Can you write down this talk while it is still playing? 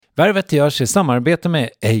Värvet görs i samarbete med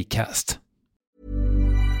Acast.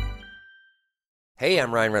 Hey,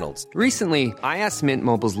 I'm Ryan Reynolds. Recently, I asked Mint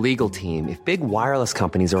Mobile's legal team if big wireless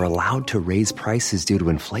companies are allowed to raise prices due to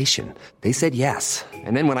inflation. They said yes.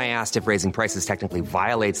 And then when I asked if raising prices technically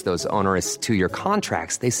violates those onerous 2-year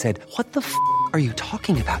contracts, they said, "What the f*** are you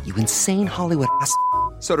talking about, you insane Hollywood ass?"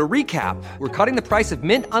 So to recap, we're cutting the price of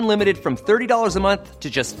Mint Unlimited from $30 a month to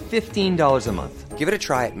just $15 a month. Give it a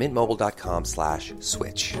try at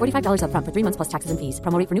mintmobile.com/switch. $45 up front for 3 months plus taxes and fees.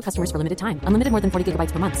 Promo rate for new customers for limited time. Unlimited more than 40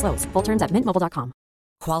 gigabytes per month. Slows full terms at mintmobile.com.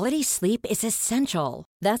 Quality sleep is essential.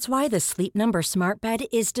 That's why the Sleep Number Smart Bed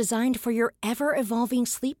is designed for your ever-evolving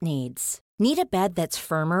sleep needs. Need a bed that's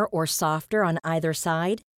firmer or softer on either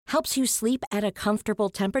side? Helps you sleep at a comfortable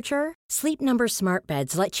temperature? Sleep Number Smart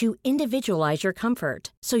Beds let you individualize your comfort,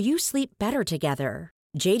 so you sleep better together.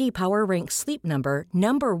 JD Power ranks Sleep Number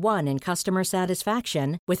 #1 in customer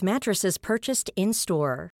satisfaction with mattresses purchased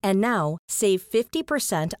in-store. And now, save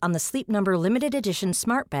 50% on the Sleep Number Limited Edition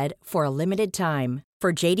Smart Bed for a limited time.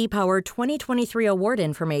 For JD Power 2023 award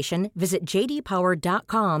information, visit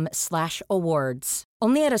jdpower.com/awards.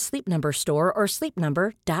 Only at a Sleep Number store or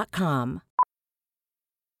sleepnumber.com.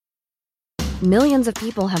 Millions of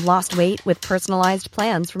people have lost weight with personalized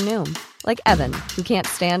plans from Noom. Like Evan, who can't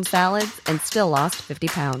stand salads and still lost 50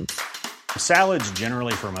 pounds. Salads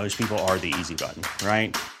generally for most people are the easy button,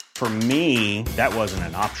 right? For me, that wasn't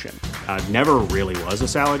an option. I never really was a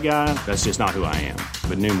salad guy. That's just not who I am.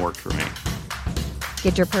 But Noom worked for me.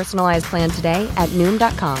 Get your personalized plan today at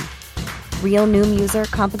Noom.com. Real Noom user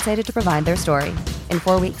compensated to provide their story. In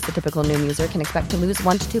 4 weeks, the typical Noom user can expect to lose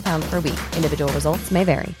 1 to 2 pounds per week. Individual results may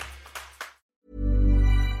vary.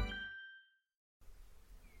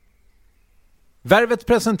 Värvet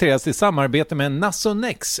presenteras i samarbete med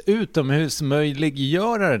Nasonex,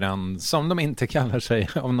 utomhusmöjliggöraren, som de inte kallar sig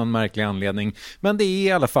av någon märklig anledning. Men det är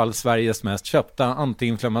i alla fall Sveriges mest köpta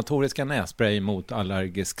antiinflammatoriska nässpray mot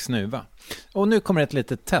allergisk snuva. Och nu kommer ett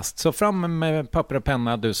litet test, så fram med papper och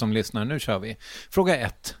penna du som lyssnar, nu kör vi. Fråga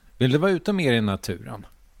 1. Vill du vara ute mer i naturen?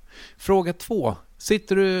 Fråga 2.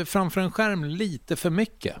 Sitter du framför en skärm lite för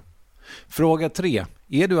mycket? Fråga 3.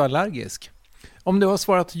 Är du allergisk? Om du har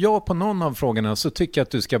svarat ja på någon av frågorna så tycker jag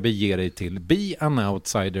att du ska bege dig till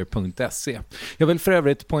beanoutsider.se. Jag vill för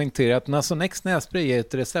övrigt poängtera att Nasonex nässpray är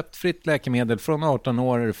ett receptfritt läkemedel från 18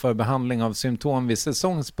 år för behandling av symptom vid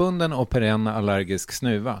säsongsbunden och perenn allergisk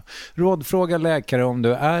snuva. Rådfråga läkare om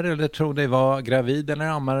du är eller tror dig vara gravid eller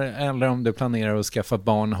ammar, eller om du planerar att skaffa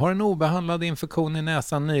barn, har en obehandlad infektion i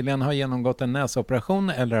näsan, nyligen har genomgått en näsoperation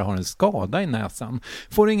eller har en skada i näsan.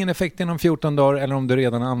 Får ingen effekt inom 14 dagar eller om du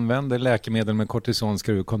redan använder läkemedel med kortison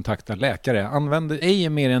ska du kontakta läkare. Använd ej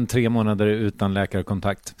mer än 3 månader utan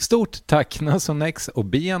läkarkontakt. Stort tack Nasonex och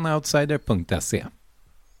beanoutsider.se.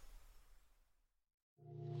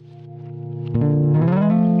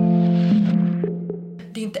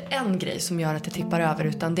 Det är inte en grej som gör att det tippar över,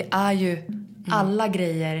 utan det är ju alla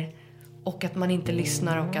grejer och att man inte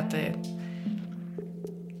lyssnar och att det...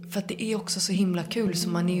 För att det är också så himla kul så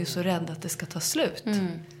man är ju så rädd att det ska ta slut.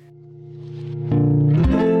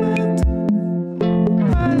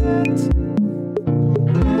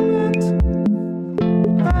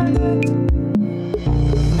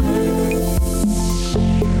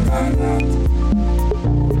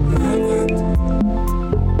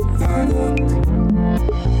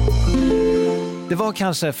 Det var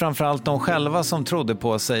kanske framförallt de själva som trodde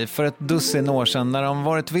på sig för ett dussin år sedan när de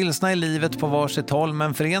varit vilsna i livet på varsitt håll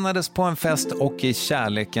men förenades på en fest och i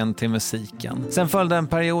kärleken till musiken. Sen följde en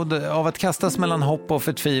period av att kastas mellan hopp och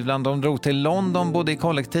förtvivlan. De drog till London, bodde i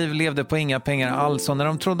kollektiv, levde på inga pengar alls och när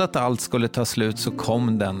de trodde att allt skulle ta slut så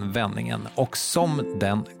kom den vändningen. Och som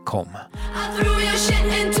den kom.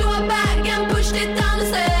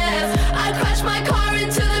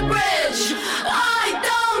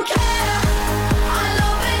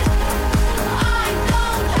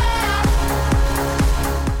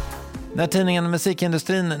 När tidningen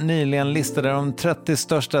Musikindustrin nyligen listade de 30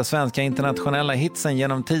 största svenska internationella hitsen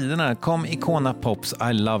genom tiderna kom Icona Pops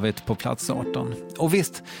I Love It på plats 18. Och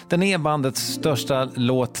visst, den är bandets största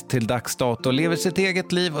låt till dags dato, lever sitt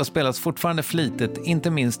eget liv och spelas fortfarande flitigt, inte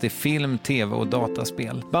minst i film, tv och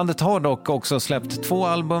dataspel. Bandet har dock också släppt 2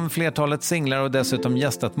 album, flertalet singlar och dessutom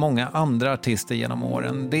gästat många andra artister genom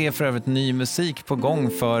åren. Det är för övrigt ny musik på gång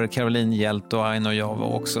för Caroline Hjelt och Aino Javo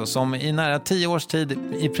också, som i nära 10 års tid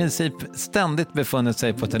i princip ständigt befunnit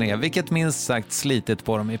sig på turné, vilket minst sagt slitit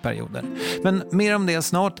på dem i perioder. Men mer om det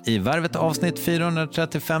snart i Värvet avsnitt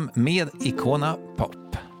 435 med Icona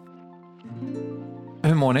Pop.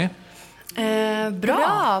 Hur mår ni?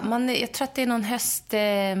 Bra. Jag tror att det är någon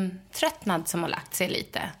hösttröttnad som har lagt sig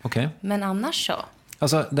lite. Okay. Men annars så.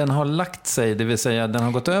 Alltså, den har lagt sig, det vill säga den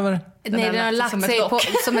har gått över? Nej, den har lagt sig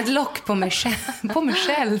som ett lock på mig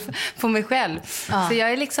själv. Ja. Så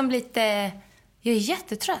jag är liksom jag är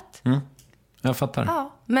jättetrött. Jag fattar.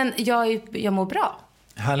 Ja, men jag mår bra.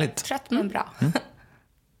 Härligt. Trött men bra.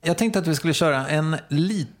 Jag tänkte att vi skulle köra en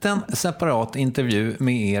liten separat intervju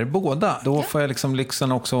med er båda. Då får jag liksom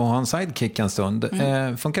lyxen också att ha en sidekick en stund.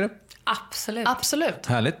 Funkar det? Absolut.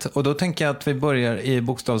 Härligt. Och då tänker jag att vi börjar i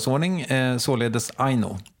bokstavsordning, således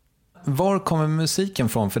Aino. Var kommer musiken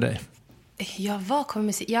från för dig? Ja, var kommer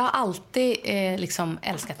musik? Jag har alltid liksom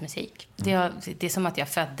älskat musik. Det är som att jag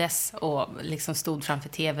föddes och liksom stod framför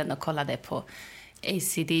tvn och kollade på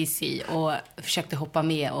AC/DC och försökte hoppa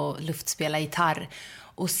med och luftspela gitarr.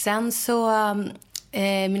 Och sen så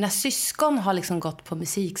mina syskon har liksom gått på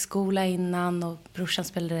musikskola innan och brorsan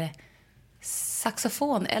spelade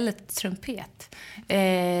saxofon eller trumpet.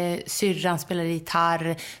 Syrran spelade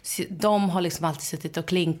gitarr. De har liksom alltid suttit och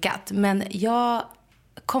klinkat. Men jag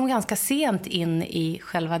kom ganska sent in i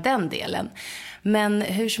själva den delen. Men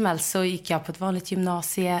hur som helst så gick jag på ett vanligt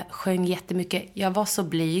gymnasie, sjöng jättemycket. Jag var så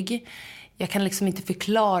blyg. Jag kan liksom inte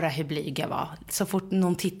förklara hur blyg jag var. Så fort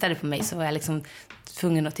någon tittade på mig så var jag liksom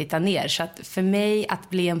tvungen att titta ner. Så att för mig att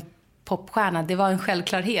bli en popstjärna, det var en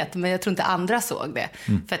självklarhet. Men jag tror inte andra såg det.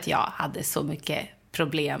 För att jag hade så mycket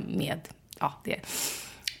problem med det.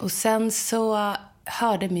 Och sen så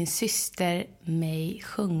hörde min syster mig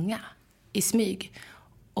sjunga i smyg.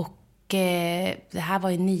 Och det här var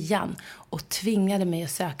i 9:an. Och tvingade mig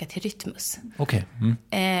att söka till Rytmus. Okej.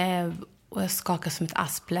 Och jag skakade som ett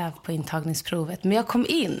asplöv på intagningsprovet. Men jag kom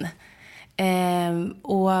in.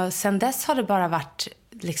 Och sen dess har det bara varit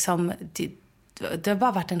liksom... Det har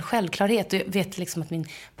bara varit en självklarhet. Och jag vet liksom att min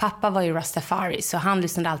pappa var ju rastafari. Så han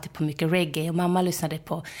lyssnade alltid på mycket reggae. Och mamma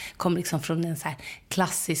kom liksom från en så här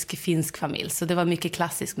klassisk finsk familj. Så det var mycket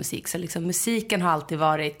klassisk musik. Så liksom musiken har alltid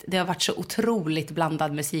varit... Det har varit så otroligt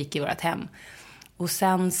blandad musik i vårt hem. Och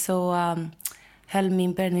sen så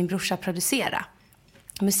började min brorsa producera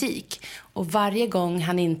musik. Och varje gång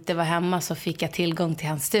han inte var hemma så fick jag tillgång till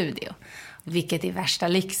hans studio. Vilket är värsta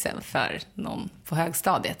lyxen för någon på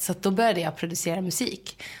högstadiet. Så då började jag producera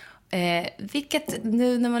musik. Vilket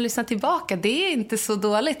nu när man lyssnar tillbaka, det är inte så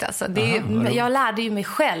dåligt. Alltså. Jag lärde ju mig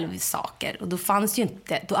själv saker. Och då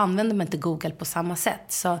använde man inte Google på samma sätt.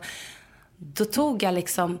 Så då tog jag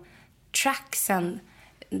liksom tracksen,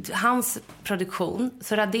 hans produktion,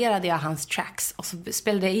 så raderade jag hans tracks och så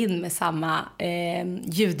spelade jag in med samma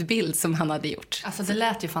ljudbild som han hade gjort. Alltså det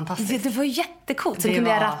lät ju fantastiskt. Det var jättekult. Så kunde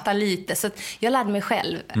jag ratta lite. Så jag lärde mig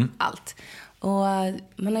själv allt. Och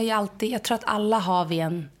man har ju alltid, jag tror att alla har vi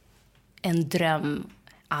en dröm,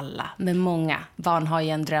 alla. Men många barn har ju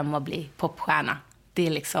en dröm att bli popstjärna. Det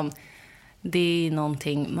är liksom, det är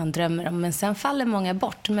någonting man drömmer om. Men sen faller många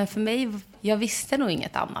bort. Men för mig, jag visste nog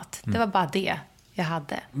inget annat. Det var bara det jag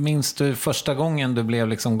hade. Minns du första gången du blev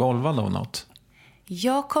liksom golvad av något?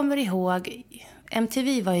 Jag kommer ihåg,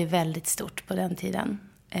 MTV var ju väldigt stort på den tiden.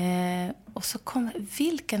 Och så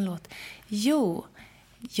vilken låt? Jo,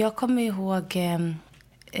 jag kommer ihåg,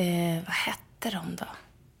 vad hette de då?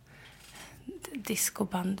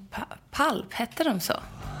 Discoband Pulp, hette de så?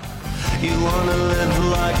 You wanna live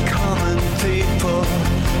like common people.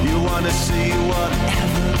 You wanna see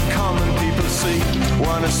whatever common people see.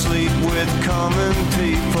 Wanna sleep with common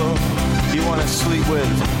people. You wanna sleep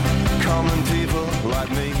with common people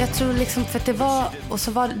like me. Jag tror liksom för att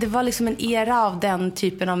det var liksom en era av den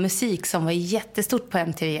typen av musik som var jättestort på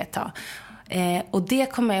MTV ett tag. Och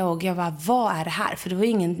det kommer jag ihåg, jag var, vad är det här? För det var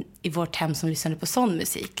ingen i vårt hem som lyssnade på sån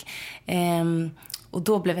musik. Och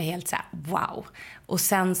då blev jag helt så här, wow. Och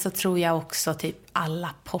sen så tror jag också typ alla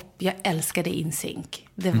pop, jag älskade NSYNC.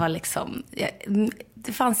 Det var liksom,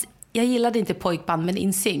 jag gillade inte pojkband, men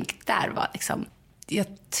NSYNC, där var liksom, jag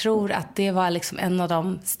tror att det var liksom en av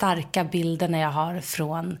de starka bilderna jag har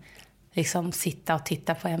från liksom sitta och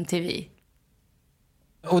titta på MTV.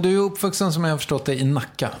 Och du är uppvuxen, som jag har förstått det, i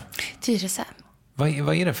Nacka. Tyresö.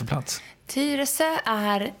 Vad är det för plats? Tyresö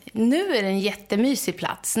nu är det en jättemysig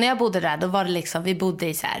plats. När jag bodde där, då var det liksom, vi bodde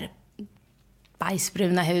i så här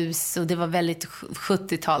bajsbruna hus och det var väldigt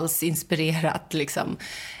 70-tals inspirerat liksom.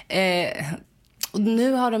 Och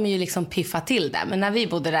nu har de ju liksom piffat till där, men när vi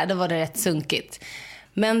bodde där, då var det rätt sunkigt.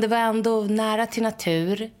 Men det var ändå nära till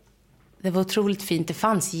natur. Det var otroligt fint, det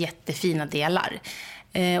fanns jättefina delar.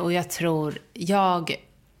 Och jag tror,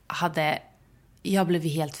 jag blev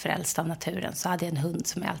helt frälst av naturen. Så hade jag en hund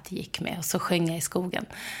som jag alltid gick med. Och så sjöng jag i skogen.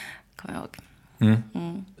 Kommer jag ihåg.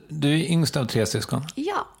 Du är yngst av 3 syskon?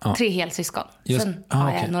 Ja, 3 helsyskon. Sen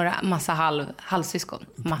har jag massa halvsyskon.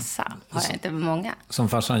 Massa har jag inte, många. Som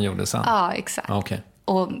farsan gjorde sen? Ja, exakt. Okay.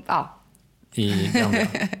 Och i Gambia?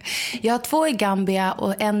 Jag har 2 i Gambia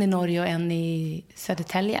och en i Norge och en i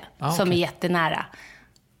Södertälje. Som är jättenära.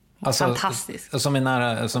 Fantastiskt. Som är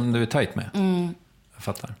nära, som du är tajt med? Jag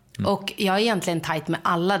fattar. Och jag är egentligen tajt med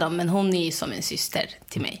alla dem, men hon är ju som en syster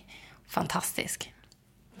till mig. Fantastisk.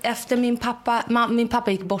 Efter min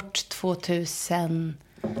pappa gick bort 2001.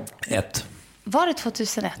 Var det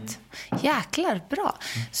 2001? Jäklar, bra.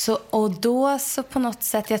 Så, och då så på något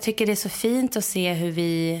sätt, jag tycker det är så fint att se hur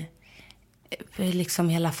vi, liksom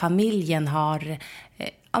hela familjen har,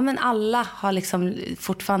 men alla har liksom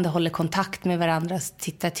fortfarande håller kontakt med varandra,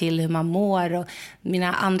 tittar till hur man mår. Och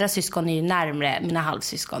mina andra syskon är ju närmare mina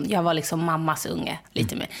halvsyskon. Jag var liksom mammas unge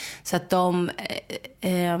lite mer. Så att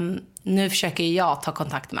nu försöker jag ta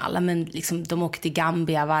kontakt med alla, men liksom, de åker till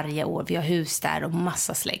Gambia varje år. Vi har hus där och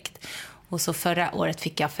massa släkt. Och så förra året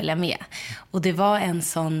fick jag följa med. Och det var en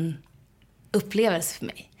sån upplevelse för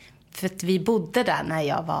mig. För att vi bodde där när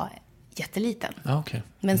jag var jätteliten. Okay.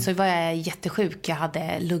 Men så var jag jättesjuk. Jag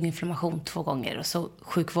hade lunginflammation 2 gånger. Och så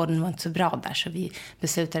sjukvården var inte så bra där. Så vi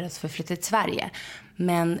beslutade oss för att flytta till Sverige.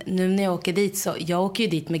 Men nu när jag åker dit, så jag åker ju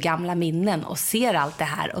dit med gamla minnen. Och ser allt det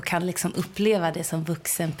här. Och kan liksom uppleva det som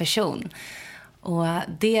vuxen person. Och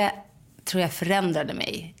det tror jag förändrade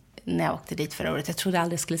mig när jag åkte dit förra året. Jag trodde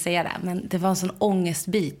aldrig jag skulle säga det. Men det var en sån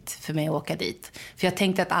ångestbit för mig att åka dit. För jag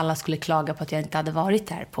tänkte att alla skulle klaga på att jag inte hade varit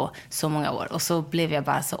där på så många år. Och så blev jag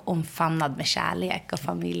bara så omfamnad med kärlek och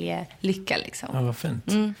familjelycka liksom. Ja, vad fint.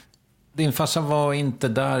 Din farsa var inte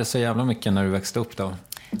där så jävla mycket när du växte upp då?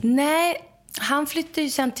 Nej, han flyttade ju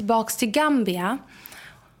sen tillbaks till Gambia.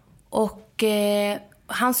 Och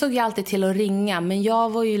han såg ju alltid till att ringa. Men jag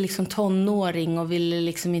var ju liksom tonåring och ville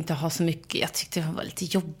liksom inte ha så mycket. Jag tyckte det var lite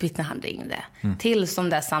jobbigt när han ringde. Tills de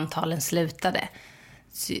där samtalen slutade.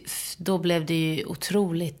 Så då blev det ju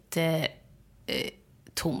otroligt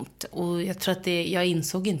tomt. Och jag tror att jag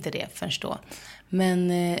insåg inte det förrän då. Men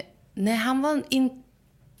nej, han var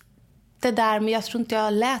inte där. Men jag tror inte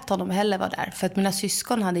jag lät honom heller vara där. För att mina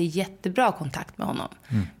syskon hade jättebra kontakt med honom.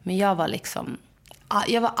 Men jag var liksom...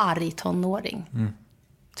 Jag var arg tonåring.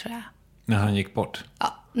 Tror jag. När han gick bort?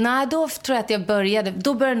 Ja, nej, då tror jag att jag började...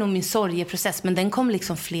 Då började nog min sorgeprocess. Men den kom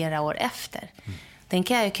liksom flera år efter. Jag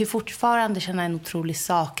kan ju fortfarande känna en otrolig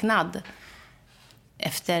saknad.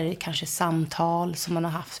 Efter kanske samtal som man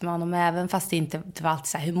har haft med honom. Även fast det var alltid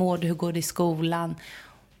så här, hur mår du? Hur går det i skolan?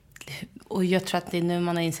 Och jag tror att det är nu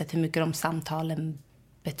man har insett hur mycket de samtalen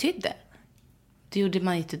betydde. Det gjorde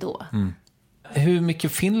man inte då. Hur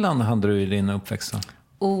mycket Finland hade du i din uppväxt?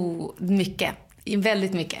 Mycket.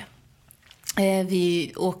 Väldigt mycket.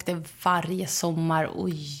 Vi åkte varje sommar och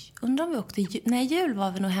undrar om vi åkte... Nej, jul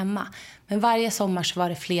var vi nog hemma. Men varje sommar så var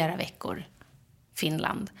det flera veckor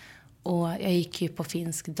Finland. Och jag gick ju på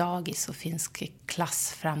finsk dagis och finsk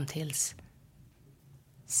klass fram tills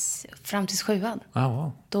 7:an.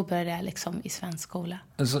 Wow. Då började jag liksom i svensk skola.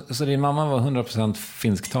 Så din mamma var 100%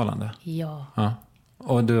 finsktalande? Ja.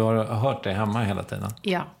 Och du har hört det hemma hela tiden?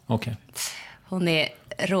 Ja. Okej. Hon är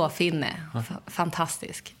råfinne.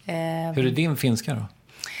 Fantastisk. Hur är din finska då?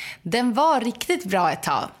 Den var riktigt bra ett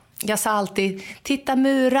tag. Jag sa alltid, titta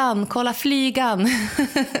muran, kolla flygan.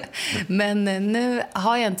 Men nu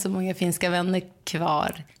har jag inte så många finska vänner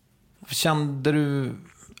kvar. Kände du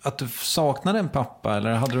att du saknade en pappa?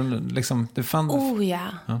 Eller hade du liksom... Du fann...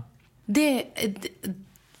 ja.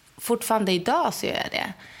 Fortfarande idag så gör jag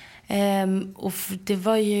det. Och det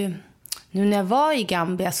var ju... Nu när jag var i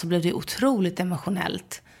Gambia så blev det otroligt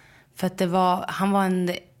emotionellt. För att han var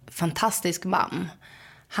en fantastisk man.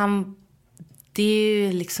 Det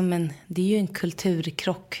är ju en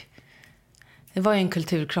kulturkrock. Det var ju en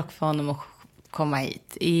kulturkrock för honom att komma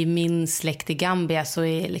hit. I min släkt i Gambia så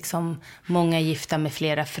är liksom många gifta med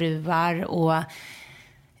flera fruar. Och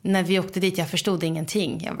när vi åkte dit, jag förstod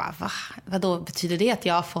ingenting. Jag bara, vadå betyder det att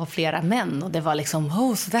jag får flera män? Och det var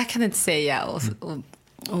liksom, så där kan du inte säga.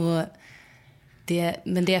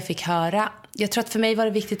 Men det jag fick höra... Jag tror att för mig var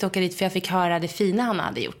det viktigt att åka dit för jag fick höra det fina han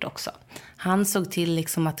hade gjort också. Han såg till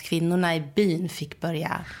liksom att kvinnorna i byn fick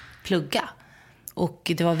börja plugga.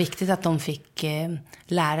 Och det var viktigt att de fick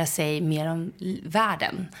lära sig mer om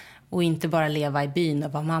världen. Och inte bara leva i byn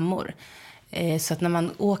och vara mammor. Så att när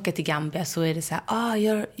man åker till Gambia så är det så här,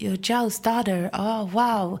 you're Joe's daughter,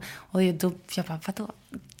 wow. Och då, jag bara, vadå?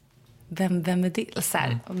 Vem är det? Så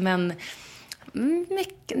här. Men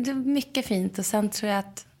mycket fint. Och sen tror jag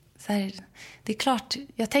att så här, det är klart,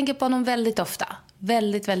 jag tänker på honom väldigt ofta.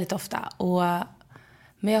 Väldigt, väldigt ofta.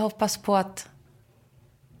 Men jag hoppas på att...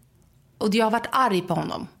 Och jag har varit arg på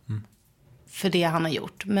honom. För det han har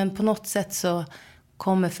gjort. Men på något sätt så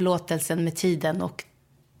kommer förlåtelsen med tiden.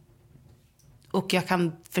 Och jag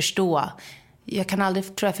kan förstå. jag kan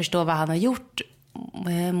aldrig, tror jag, förstå vad han har gjort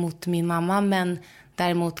mot min mamma, men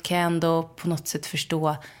däremot kan jag ändå på något sätt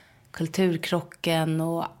förstå kulturkrocken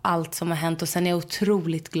och allt som har hänt. Och sen är jag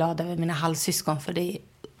otroligt glad över mina halvsyskon, för det är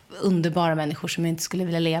underbara människor som jag inte skulle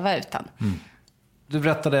vilja leva utan. Du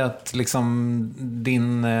berättade att liksom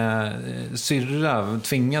din syrra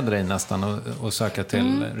tvingade dig nästan att söka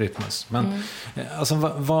till Rytmus. Men alltså,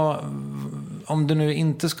 om du nu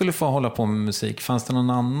inte skulle få hålla på med musik, fanns det någon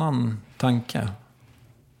annan tanke?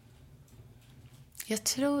 Jag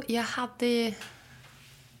tror jag har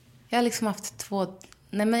liksom haft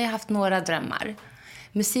jag har haft några drömmar.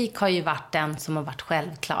 Musik har ju varit den som har varit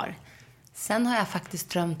självklar. Sen har jag faktiskt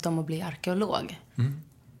drömt om att bli arkeolog.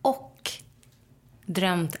 Och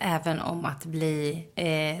drömt även om att bli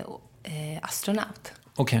astronaut.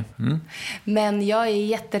 Okej. Men jag är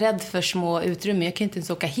jätterädd för små utrymmen. Jag kan inte ens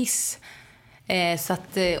åka hiss.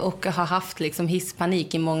 Och har haft liksom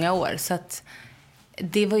hisspanik i många år. Så att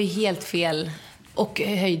det var ju helt fel. Och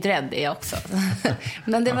höjdrädd är jag också.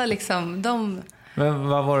 Men det var liksom Men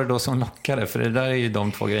vad var det då som lockade? För det där är ju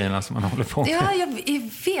de två grejerna som man håller på med. Ja, jag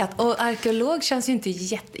vet. Och arkeolog känns ju inte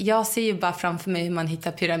Jag ser ju bara framför mig hur man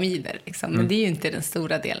hittar pyramider. Liksom. Men det är ju inte den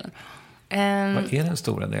stora delen. Vad är den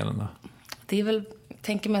stora delen då? Det är väl,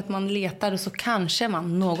 tänker mig att man letar och så kanske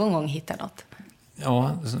man någon gång hittar något.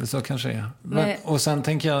 Ja, så kanske det är. Och sen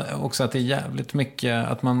tänker jag också att det är jävligt mycket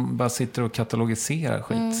att man bara sitter och katalogiserar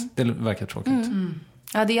skit. Det verkar tråkigt.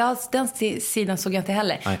 Ja, den sidan såg jag inte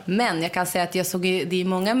heller. Nej. Men jag kan säga att jag såg det är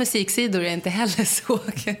många musiksidor jag inte heller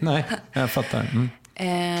såg. Nej, jag fattar.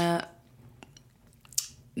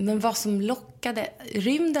 Men vad som lockade...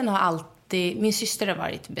 Rymden har alltid... Min syster har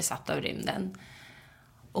varit besatt av rymden.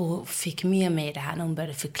 Och fick med mig det här när hon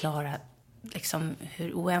började förklara liksom,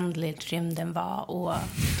 hur oändligt rymden var.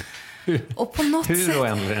 Och på något hur sätt...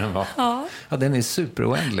 oändlig den var. Ja, den är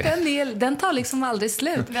superoändlig. Den tar liksom aldrig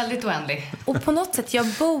slut. Väldigt oändlig. Och på något sätt, jag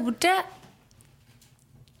borde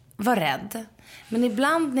vara rädd. Men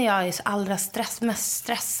ibland när jag är allra mest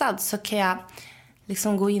stressad så kan jag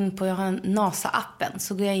liksom gå in på, jag har en NASA-appen.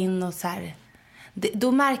 Så går jag in och så här...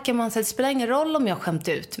 Då märker man att det spelar ingen roll om jag skämt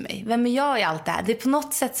ut mig. Vem är jag i allt det här? Det är på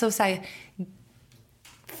något sätt så här...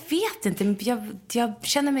 Vet inte, jag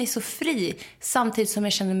känner mig så fri samtidigt som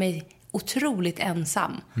jag känner mig otroligt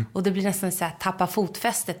ensam. Och det blir nästan så här tappa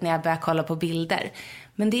fotfästet när jag börjar kolla på bilder.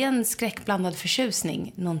 Men det är en skräckblandad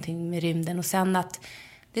förtjusning, någonting med rymden. Och sen att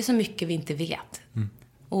det är så mycket vi inte vet.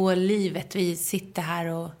 Och livet, vi sitter här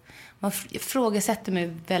och man frågasätter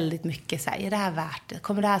mig väldigt mycket. Så här, är det här värt det?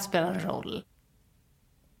 Kommer det här spela en roll?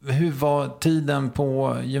 Hur var tiden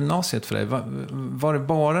på gymnasiet för dig? Var det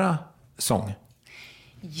bara sång?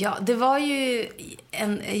 Ja, det var ju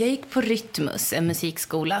jag gick på Rytmus, en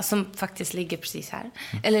musikskola som faktiskt ligger precis här.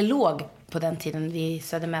 Eller låg på den tiden vid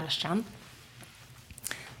Södermälarstrand.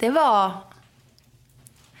 Det var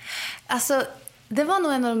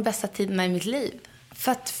nog en av de bästa tiderna i mitt liv.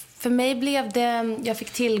 För att för mig blev det, jag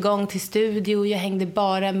fick tillgång till studio, jag hängde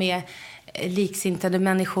bara med liksintade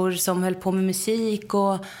människor som höll på med musik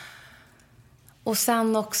och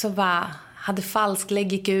sen också hade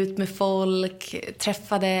falsklägg, gick ut med folk,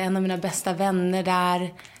 träffade en av mina bästa vänner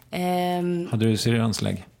där. Hade du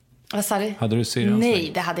syranslägg? Vad sa du? Hade du syranslägg?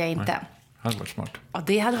 Nej, det hade jag inte. Nej. Det hade varit smart. Ja,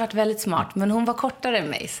 det hade varit väldigt smart. Men hon var kortare än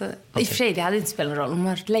mig. Så, okay. I och för sig, det hade inte spelat någon roll. Om hon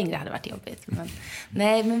var längre hade det varit jobbigt.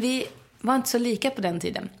 Men vi var inte så lika på den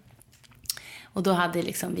tiden. Och då hade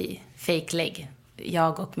liksom vi fake-lägg.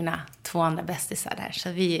 Jag och mina 2 andra bästisar där. Så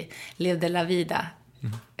vi levde la vida.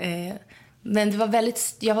 Men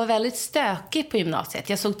jag var väldigt stökig på gymnasiet.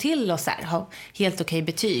 Jag såg till att ha helt okej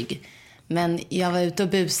betyg. Men jag var ute och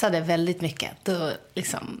busade väldigt mycket.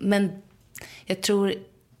 Men jag tror...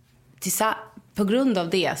 På grund av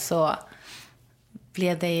det så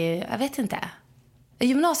blev det ju... Jag vet inte.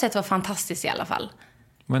 Gymnasiet var fantastiskt i alla fall.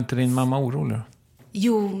 Var inte din mamma orolig då?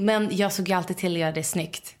 Jo, men jag såg alltid till att göra det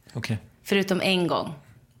snyggt. Okay. Förutom en gång.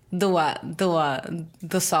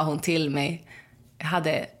 Då sa hon till mig... Jag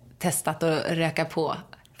hade testat att röka på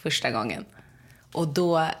första gången. Och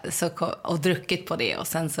druckit på det. Och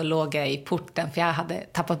sen så låg jag i porten. För jag hade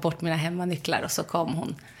tappat bort mina hemmanycklar. Och så kom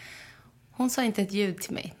hon. Hon sa inte ett ljud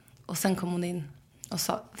till mig. Och sen kom hon in och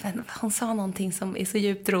hon sa någonting som är så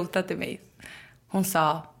djupt rotat i mig. Hon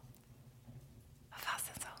sa... Vad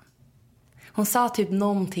fasen sa hon? Hon sa typ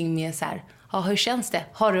någonting med så här... Ja, hur känns det?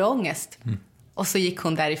 Har du ångest? Och så gick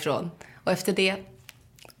hon därifrån. Och efter det...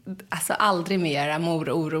 Alltså aldrig mer mor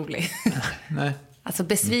orolig. Nej. Alltså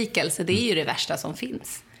besvikelse, det är ju det värsta som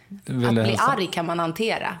finns. Att bli arg kan man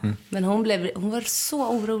hantera. Men hon var så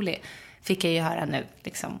orolig. Fick jag ju höra nu,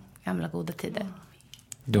 liksom, gamla goda tider.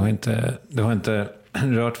 Du har inte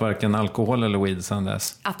rört varken alkohol eller weed sedan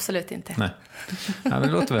dess? Absolut inte. Nej, ja, det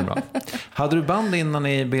låter väl bra. Hade du band innan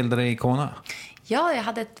ni bildade Icona? Ja, jag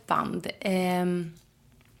hade ett band.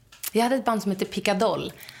 Jag hade ett band som hette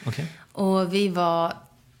Pickadoll. Okay. Och det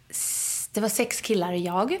var 6 killar och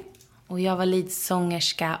jag. Och jag var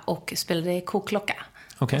leadsångerska och spelade koklocka.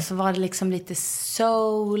 Okay. Och så var det liksom lite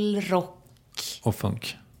soul, rock. Och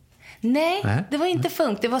funk? Nej, det var inte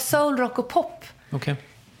funk. Det var soul, rock och pop. Okay.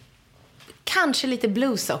 Kanske lite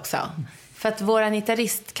blues också. För att våran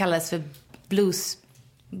gitarrist kallades för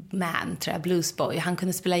bluesman, tror jag, bluesboy. Han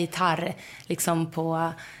kunde spela gitarr liksom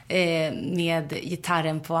med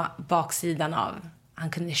gitarren på baksidan av. Han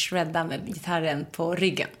kunde shredda med gitarren på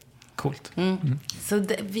ryggen. Coolt. Så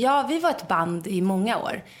vi var ett band i många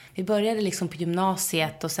år. Vi började liksom på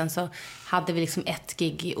gymnasiet och sen så hade vi liksom 1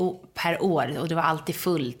 gig per år och det var alltid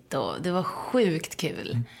fullt och det var sjukt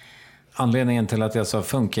kul. Anledningen till att jag sa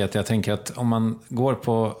funk är att jag tänker att om man går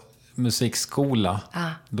på musikskola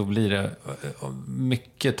då blir det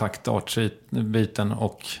mycket taktartsbyten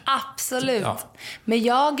och... Absolut. Ja. Men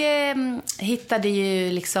jag hittade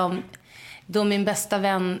ju liksom... Då min bästa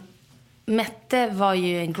vän Mette var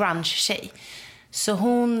ju en grunge-tjej. Så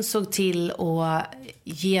hon såg till att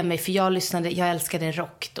ge mig... För jag älskade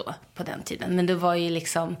rock då på den tiden. Men det var ju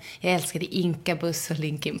liksom... Jag älskade Incubus och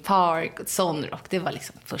Linkin Park och sån rock. Det var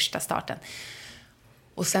liksom första starten.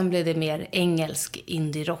 Och sen blev det mer engelsk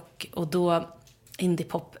indie-rock. Och då...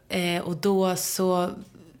 Indie-pop. Och då så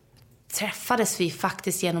träffades vi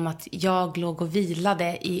faktiskt genom att jag låg och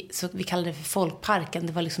vilade så vi kallade det för Folkparken.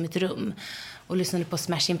 Det var liksom ett rum. Och lyssnade på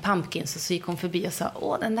Smashing Pumpkins. Och så gick hon förbi och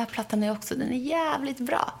sa, den där plattan är också, den är jävligt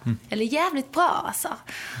bra. Eller jävligt bra, alltså.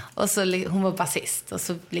 Och så hon var basist. Och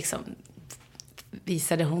så liksom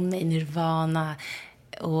visade hon mig Nirvana.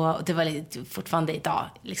 Och det var fortfarande idag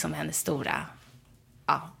liksom hennes stora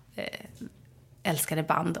älskade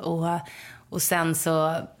band. Och sen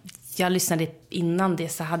så... Jag lyssnade innan det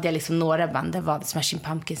så hade jag liksom några band. Det var Smashing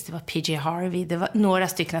Pumpkins, det var PJ Harvey. Det var några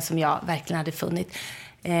stycken som jag verkligen hade funnit.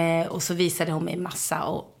 Och så visade hon mig massa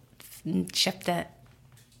och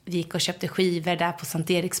vi gick och köpte skivor där på Sankt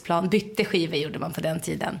Eriksplan. Bytte skivor gjorde man på den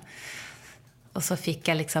tiden. Och så fick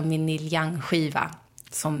jag liksom min Neil Young-skiva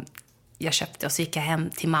som jag köpte. Och så gick jag hem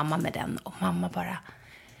till mamma med den. Och mamma bara,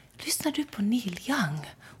 lyssnar du på Neil Young?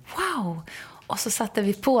 Wow! Och så satte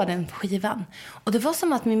vi på den skivan. Och det var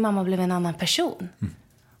som att min mamma blev en annan person.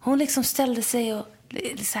 Hon liksom ställde sig och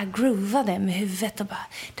så här groovade med huvudet och bara,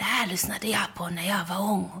 det här lyssnade jag på när jag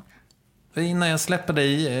var ung. Innan jag släpper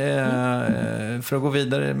dig för att gå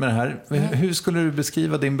vidare med det här. Hur skulle du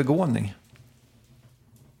beskriva din begåvning?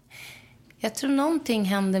 Jag tror någonting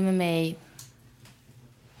hände med mig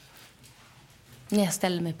när jag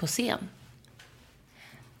ställde mig på scen.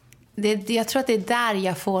 Jag tror att det är där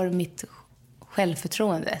jag får mitt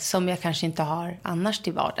självförtroende som jag kanske inte har annars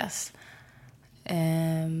till vardags.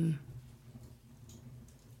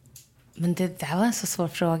 Men det där var en så svår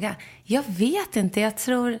fråga. Jag vet inte, jag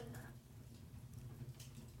tror...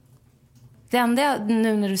 Det enda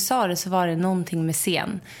nu när du sa det så var det någonting med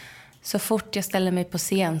scen. Så fort jag ställer mig på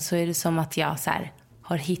scen så är det som att jag så här,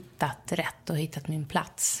 har hittat rätt och hittat min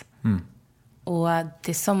plats. Och det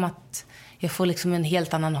är som att jag får liksom en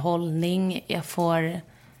helt annan hållning. Jag får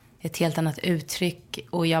ett helt annat uttryck.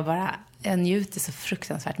 Och jag njuter så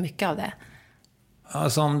fruktansvärt mycket av det.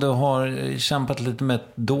 Alltså om du har kämpat lite med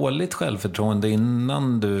ett dåligt självförtroende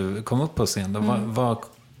innan du kom upp på scen. Då, vad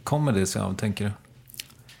kommer det sig av, tänker du?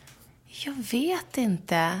 Jag vet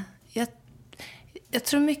inte. Jag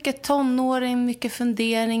tror mycket tonåring, mycket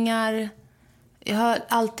funderingar. Jag har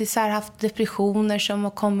alltid så här haft depressioner som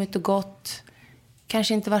har kommit och gått.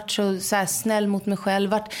 Kanske inte varit så här snäll mot mig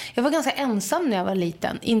själv. Jag var ganska ensam när jag var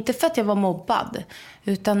liten. Inte för att jag var mobbad.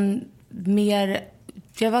 Utan mer...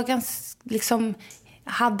 Jag var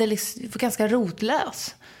var ganska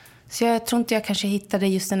rotlös. Så jag tror inte jag kanske hittade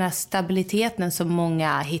just den här stabiliteten som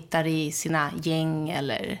många hittar i sina gäng.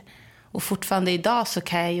 Och fortfarande idag så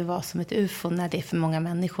kan jag ju vara som ett UFO när det är för många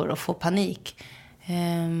människor och få panik.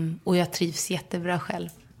 Och jag trivs jättebra själv.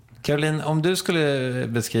 Caroline, om du skulle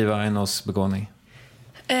beskriva Ainos begåvning?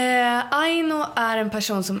 Aino är en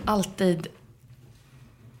person som alltid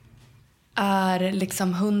är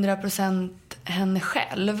liksom 100% henne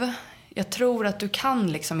själv. Jag tror att du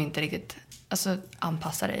kan liksom inte riktigt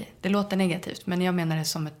anpassa dig. Det låter negativt, men jag menar det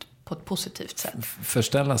som på ett positivt sätt.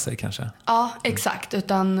 Förställa sig kanske? Ja, exakt.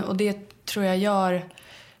 Och det tror jag gör...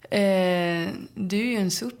 du är ju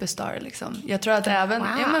en superstar liksom. Jag tror att även... Wow.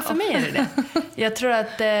 Ja, men för mig är det. Jag tror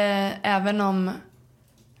att även om...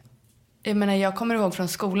 Jag kommer ihåg från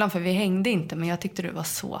skolan, för vi hängde inte, men jag tyckte du var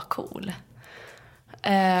så cool.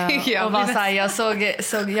 Och bara så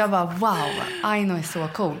här, jag bara wow, Aino är så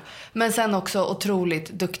cool. Men sen också otroligt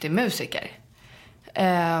duktig musiker.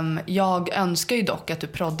 Jag önskar ju dock att du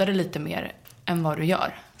proddade lite mer än vad du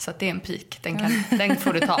gör. Så att det är en pik. Den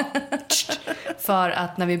får du ta. För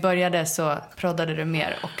att när vi började så proddade du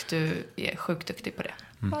mer och du är sjukt duktig på det.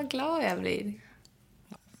 Vad glad jag blir.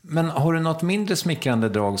 Men har du något mindre smickrande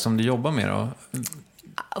drag som du jobbar med då?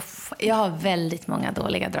 Jag har väldigt många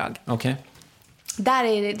dåliga drag. Okej. Där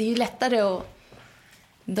är det är ju lättare att...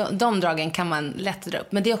 De dragen kan man lätt dra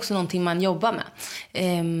upp. Men det är också någonting man jobbar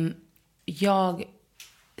med.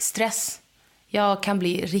 Stress. Jag kan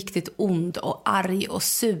bli riktigt ond och arg och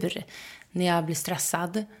sur när jag blir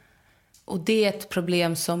stressad. Och det är ett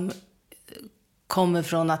problem som kommer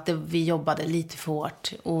från att vi jobbade lite för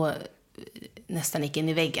hårt och nästan gick in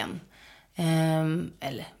i väggen.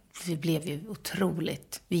 Eller vi blev ju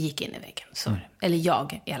otroligt... Vi gick in i väggen, så. Eller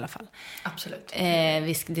jag i alla fall. Absolut.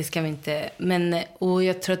 Det ska vi inte... Men, och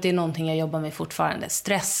jag tror att det är någonting jag jobbar med fortfarande.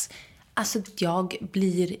 Stress. Alltså jag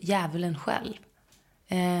blir djävulen själv.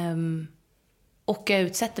 Och jag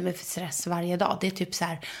utsätter mig för stress varje dag. Det är typ så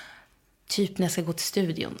här... Typ när jag ska gå till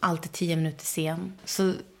studion. Alltid 10 minuter sen.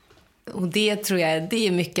 Så, och det tror jag... Det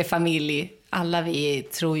är mycket familj. Alla vi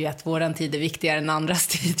tror ju att våran tid är viktigare än andras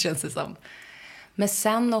tid, känns det som. Men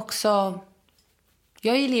sen också...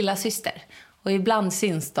 Jag är ju lilla syster. Och ibland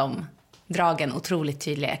syns de dragen otroligt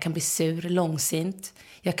tydliga. Jag kan bli sur, långsint.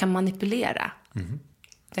 Jag kan manipulera.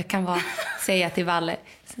 Jag kan säga till Valle,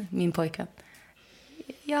 min pojkvän.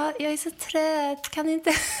 Jag är så trött, kan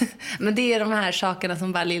inte... Men det är de här sakerna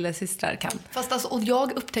som bara lilla systrar kan. Fast alltså, och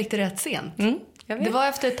jag upptäckte rätt sent. Jag vet. Det var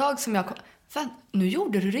efter ett tag som jag kom... Fan, nu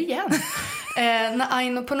gjorde du det igen. När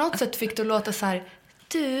Aino på något sätt fick det låta så här...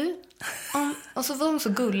 Du... och så var de så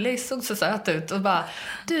gullig, såg så söt ut. Och bara...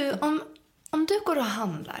 Du, om du går och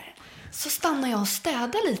handlar så stannar jag och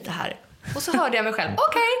städar lite här. Och så hörde jag mig själv.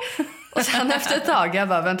 Okej. Och sen efter ett tag, jag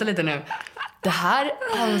bara, vänta lite nu. Det här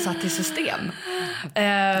har hon satt i system.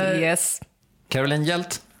 Yes. Caroline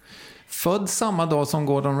Hjält, född samma dag som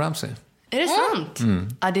Gordon Ramsay. Är det sant?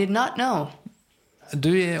 I did not know.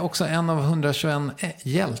 Du är också en av 121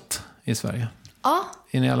 Hjält i Sverige. Ja.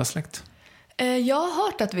 Är ni alla släkt? Jag har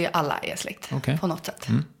hört att vi alla är släkt. Okej. På något sätt.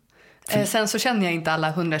 Sen så känner jag inte alla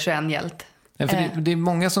 121 Hjält. Ja, för det är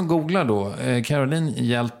många som googlar då. Caroline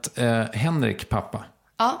Hjält, Henrik pappa.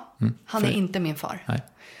 Ja, han är inte min far. Nej.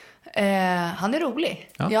 Han är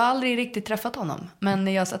rolig. Ja. Jag har aldrig riktigt träffat honom. Men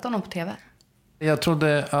jag har sett honom på tv. Jag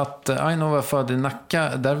trodde att Aino var född i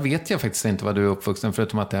Nacka. Där vet jag faktiskt inte vad du är uppvuxen,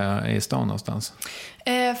 förutom att det är i stan någonstans.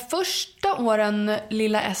 Första åren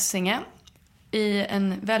Lilla Essinge. I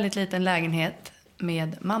en väldigt liten lägenhet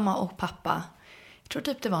med mamma och pappa. Jag tror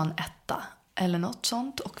typ det var en etta eller något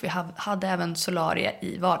sånt. Och vi hade även solarie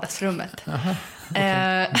i vardagsrummet. Aha,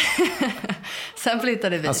 okay. Sen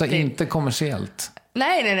flyttade vi alltså till... inte kommersiellt?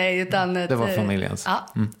 Nej, utan... Det var familjens? Ja.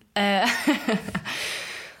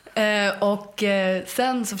 Och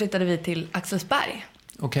sen så flyttade vi till Axelsberg.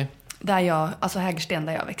 Okej. Alltså Hägersten,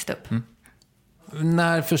 där jag växte upp.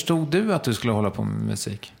 När förstod du att du skulle hålla på med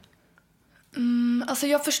musik? Alltså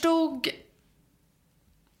jag förstod...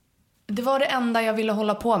 Det var det enda jag ville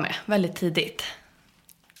hålla på med väldigt tidigt.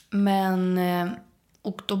 Men...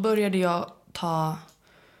 Och då började jag ta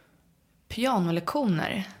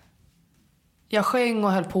pianolektioner. Jag sjöng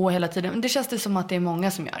och höll på hela tiden. Det känns det som att det är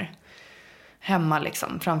många som gör. Hemma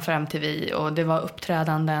liksom, framför MTV. Och det var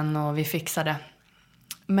uppträdanden och vi fixade.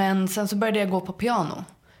 Men sen så började jag gå på piano.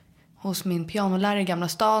 Hos min pianolärare i Gamla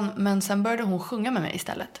stan. Men sen började hon sjunga med mig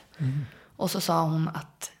istället. Och så sa hon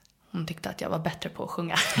att hon tyckte att jag var bättre på att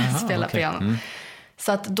sjunga. Spela piano.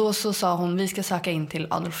 Så att då så sa hon, vi ska söka in till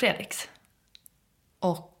Adolf Fredriks.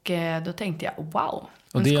 Och då tänkte jag, wow.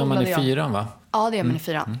 Och det gör man i 4:an, va? Ja, det gör man i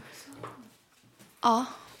 4:an. Ja,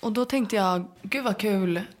 och då tänkte jag, gud vad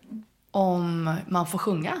kul om man får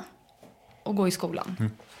sjunga och gå i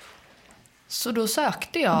skolan. Så då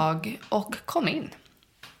sökte jag och kom in.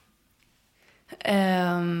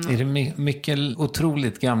 Är det mycket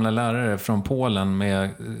otroligt gamla lärare från Polen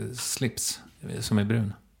med slips som är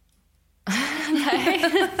brun? Nej.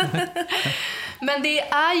 Men det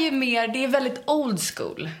är ju mer, det är väldigt old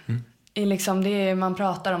school. Liksom man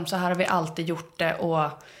pratar om, så här har vi alltid gjort det. Och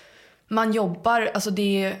man jobbar, alltså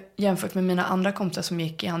det är jämfört med mina andra kompisar som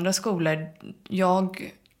gick i andra skolor.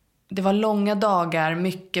 Det var långa dagar,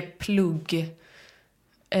 mycket plugg,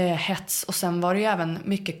 hets. Och sen var det ju även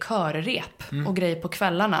mycket körrep och grejer på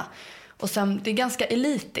kvällarna. Och sen, det är ganska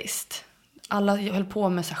elitiskt. Alla höll på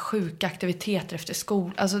med så här sjuka aktiviteter efter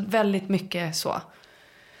skolan. Alltså väldigt mycket så.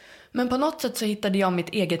 Men på något sätt så hittade jag mitt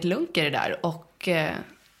eget lunk i det där. Och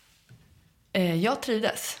Jag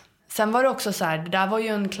trivdes. Sen var det också så här, det där var ju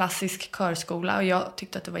en klassisk körskola och jag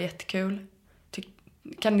tyckte att det var jättekul.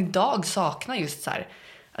 Kan idag sakna just så här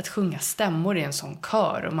att sjunga stämmor i en sån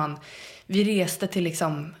kör. Och vi reste till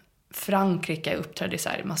liksom Frankrike, uppträdde i så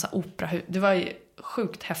här massa operahus. Det var ju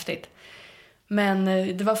sjukt häftigt. Men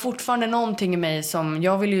det var fortfarande någonting i mig som,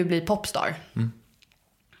 jag ville ju bli popstar.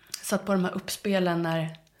 Så att på de här uppspelen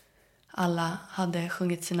när alla hade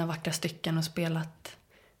sjungit sina vackra stycken och spelat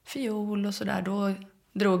fiol och sådär, då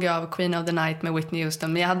drog jag av Queen of the Night med Whitney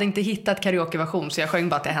Houston. Men jag hade inte hittat karaokeversion så jag sjöng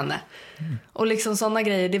bara till henne. Och liksom sådana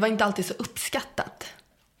grejer, det var inte alltid så uppskattat.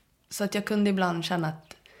 Så att jag kunde ibland känna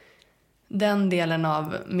att den delen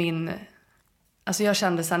av min... Alltså jag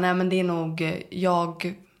kände så här, nej men det är nog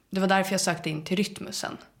det var därför jag sökte in till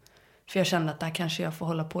Rytmusen. För jag kände att där kanske jag får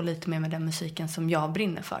hålla på lite mer med den musiken som jag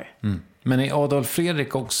brinner för. Men är Adolf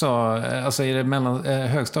Fredrik också, alltså är det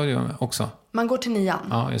högstadium också? Man går till 9:an.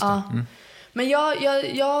 Ja, just det. Ja. Men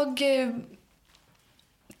jag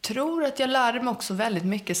tror att jag lärde mig också väldigt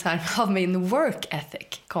mycket så här av min work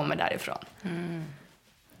ethic kommer därifrån.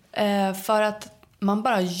 För att man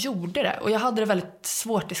bara gjorde det. Och jag hade det väldigt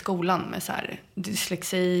svårt i skolan med så här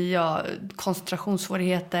dyslexi och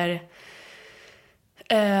koncentrationssvårigheter.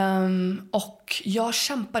 Och jag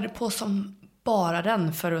kämpade på som bara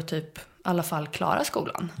den för att typ i alla fall klara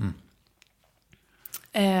skolan.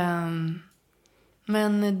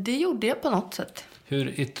 Men det gjorde jag på något sätt.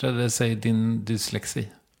 Hur yttrade sig din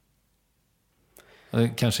dyslexi? Det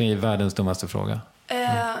kanske är världens dummaste fråga.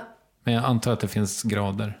 Men jag antar att det finns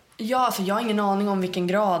grader. Ja, alltså jag har ingen aning om vilken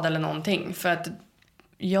grad eller någonting. För att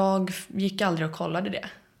jag gick aldrig och kollade det.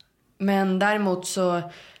 Men däremot så...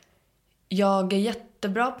 Jag är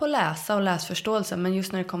jättebra på att läsa och läsförståelse. Men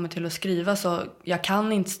just när det kommer till att skriva så... Jag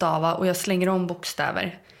kan inte stava och jag slänger om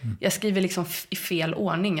bokstäver. Jag skriver liksom i fel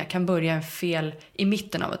ordning. Jag kan börja fel i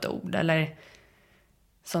mitten av ett ord. Eller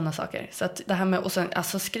sådana saker. Så att det här med... Och sen,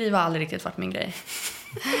 alltså skriva har aldrig riktigt varit min grej.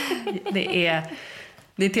 Det är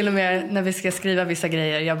till och med när vi ska skriva vissa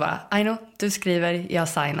grejer. Jag bara, I know, du skriver, jag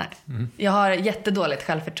signar. Jag har jättedåligt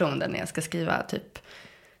självförtroende när jag ska skriva typ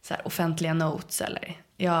så här offentliga notes. Eller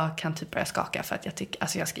jag kan typ börja skaka för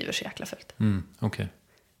att jag skriver så jäkla fult. Okej.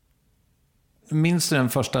 Minns du den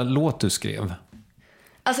första låt du skrev?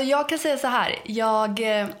 Alltså jag kan säga så här.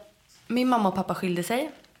 Min mamma och pappa skilde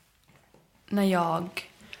sig när jag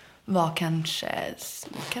var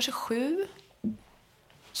kanske 7.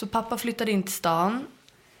 Så pappa flyttade in till stan.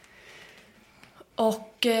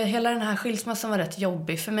 Och hela den här skilsmässan var rätt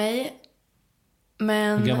jobbig för mig.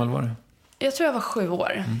 Men hur gammal var du? Jag tror jag var 7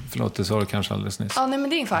 år. Förlåt, det sa du kanske alldeles nyss. Ja, nej men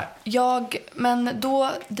det är ingen fara. Men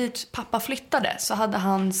då dit pappa flyttade så hade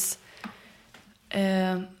hans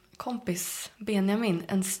kompis Benjamin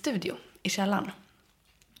en studio i källaren.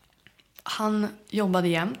 Han jobbade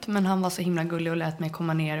jämt, men han var så himla gullig och lät mig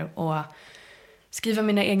komma ner och skriva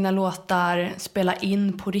mina egna låtar, spela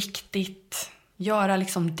in på riktigt, göra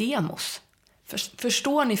liksom demos.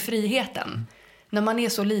 Förstår ni friheten? När man är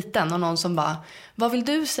så liten och någon som bara, vad vill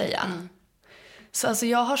du säga? Så alltså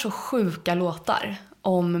jag har så sjuka låtar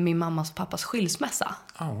om min mammas och pappas skilsmässa.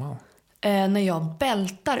 Oh, wow. När jag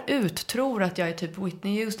bältar ut, tror att jag är typ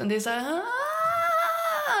Whitney Houston. Det är så här...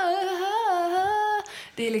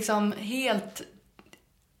 Det är liksom helt...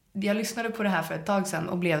 Jag lyssnade på det här för ett tag sedan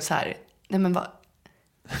och blev så här... Nej men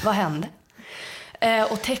vad hände?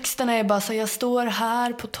 Och texterna är bara så, jag står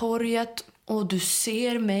här på torget och du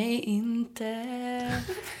ser mig inte.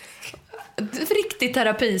 Riktigt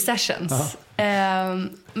terapisessions.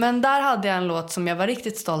 Men där hade jag en låt som jag var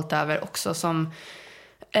riktigt stolt över också,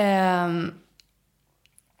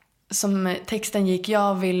 som texten gick: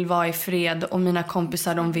 jag vill vara i fred och mina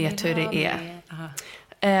kompisar de vet hur det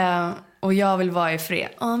är. Och jag vill vara i fred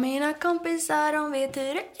och mina kompisar de vet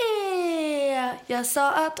hur det är. Jag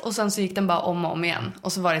sa att... Och sen så gick den bara om och om igen.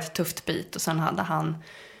 Och så var det ett tufft beat. Och sen hade han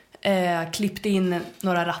klippt in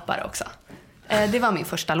några rappare också. Det var min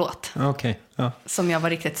första låt. Okej, ja. Som jag var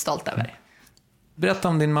riktigt stolt över. Berätta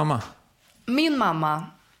om din mamma. Min mamma,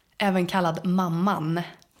 även kallad mamman,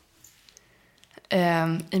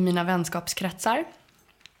 i mina vänskapskretsar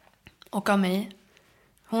och av mig,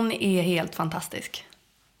 hon är helt fantastisk.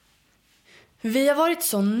 Vi har varit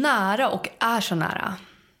så nära och är så nära.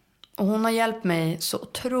 Och hon har hjälpt mig så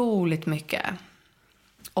otroligt mycket.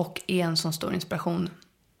 Och är en så stor inspiration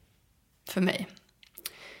för mig.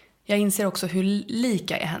 Jag inser också hur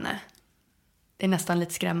lika jag är henne. Det är nästan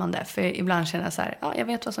lite skrämmande. För ibland känner jag så här, ja, jag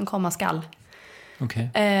vet vad som komma skall. Okay.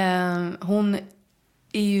 Hon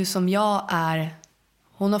är ju som jag är.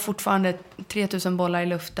 Hon har fortfarande 3000 bollar i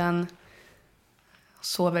luften.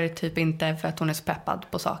 Sover typ inte för att hon är så peppad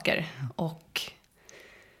på saker. Och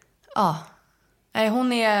ja,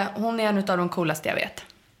 Hon är en av de coolaste jag vet.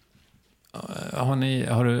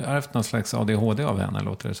 Har du ärvt någon slags ADHD av henne,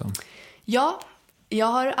 låter det som? Ja, jag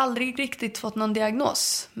har aldrig riktigt fått någon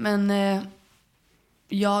diagnos. Men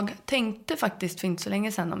jag tänkte faktiskt för inte så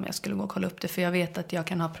länge sedan om jag skulle gå och kolla upp det. För jag vet att jag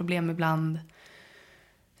kan ha problem ibland.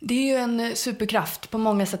 Det är ju en superkraft på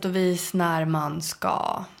många sätt och vis när man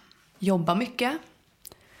ska jobba mycket.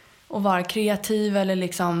 Och vara kreativ eller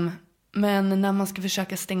liksom... Men när man ska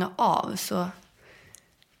försöka stänga av så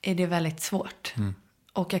är det väldigt svårt.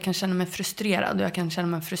 Och jag kan känna mig frustrerad. Och jag kan känna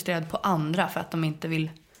mig frustrerad på andra för att de inte vill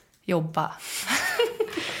jobba.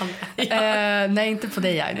 Nej, inte på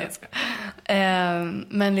dig, Aida.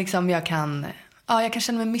 Men liksom jag kan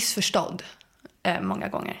känna mig missförstådd många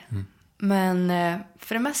gånger. Men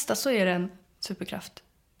för det mesta så är det en superkraft,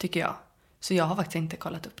 tycker jag. Så jag har faktiskt inte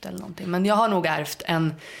kollat upp det eller någonting. Men jag har nog ärvt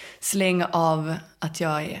en släng av att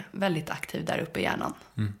jag är väldigt aktiv där uppe i hjärnan.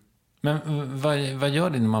 Men vad gör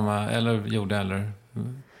din mamma eller gjorde eller?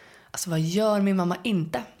 Alltså vad gör min mamma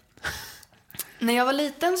inte? När jag var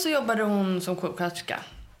liten så jobbade hon som sjuksköterska.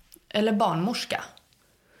 Eller barnmorska.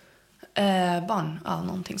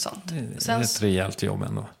 Någonting sånt. Det är ett rejält jobb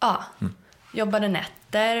ändå. Ja, jobbade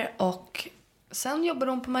nätter och sen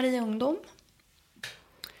jobbade hon på Maria Ungdom.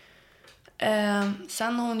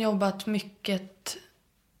 Sen har hon jobbat mycket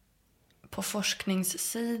på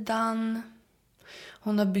forskningssidan.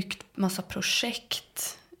 Hon har byggt massa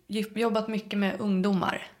projekt. Jobbat mycket med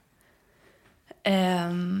ungdomar.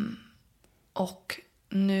 Och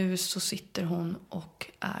nu så sitter hon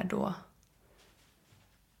och är då...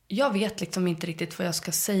 Jag vet liksom inte riktigt vad jag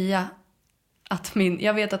ska säga.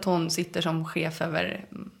 Jag vet att hon sitter som chef över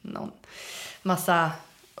någon massa...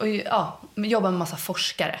 Och, jobbar med massa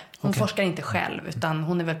forskare. Hon forskar inte själv utan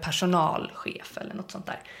hon är väl personalchef eller något sånt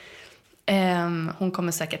där. Hon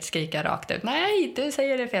kommer säkert skrika rakt ut. Nej, du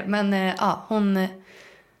säger det fel. Men hon...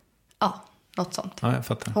 något sånt. Ja, jag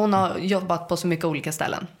fattar. Hon har jobbat på så mycket olika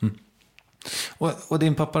ställen. Och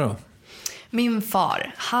din pappa då? Min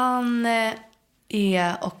far, han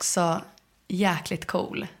är också jäkligt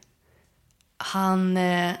cool. Han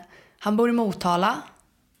bor i Motala.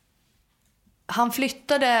 Han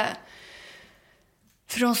flyttade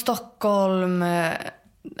från Stockholm,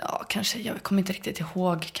 kanske, jag kommer inte riktigt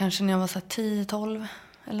ihåg, kanske när jag var så 10-12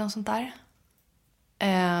 eller något sånt där.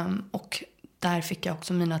 Och där fick jag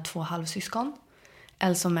också mina 2 halvsyskon.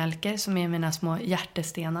 Elsa och Melker som är mina små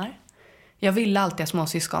hjärtestenar. Jag ville alltid ha små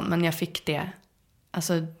syskon men jag fick det.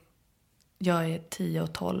 Alltså jag är 10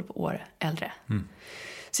 och 12 år äldre.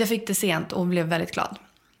 Så jag fick det sent och blev väldigt glad.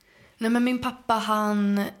 Nej, men min pappa,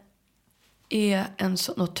 han är en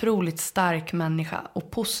så otroligt stark människa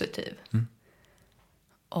och positiv.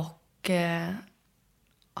 Och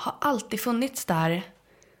har alltid funnits där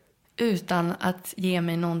utan att ge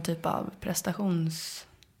mig någon typ av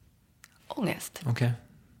prestationsångest. Okay.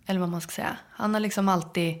 Eller vad man ska säga. Han har liksom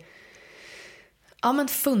alltid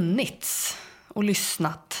funnits och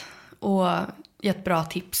lyssnat och gett bra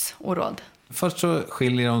tips och råd. Först så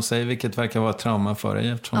skiljer de sig, vilket verkar vara ett trauma för dig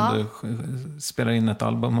eftersom du spelar in ett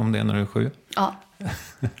album om det när du är 7. Ja,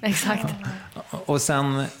 exakt. Och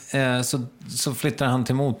sen så flyttar han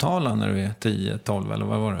till Motala när du är 10-12 eller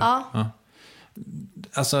vad var det? Ja.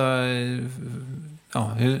 Alltså,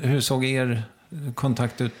 hur såg er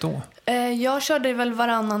kontakt ut då? Jag körde väl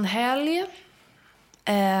varannan helg.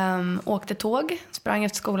 Åkte tåg, sprang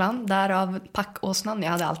efter skolan. Därav packåsnan.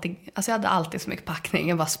 Jag hade alltid så mycket packning.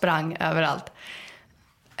 Jag bara sprang överallt.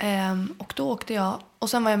 Och då åkte jag. Och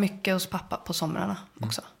sen var jag mycket hos pappa på somrarna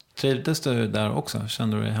också. Trivdes du där också?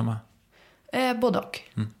 Kände du dig hemma? Både och.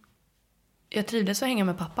 Jag trivdes att hänga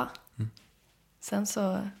med pappa. Sen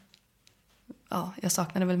så... jag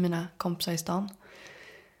saknade väl mina kompisar i stan.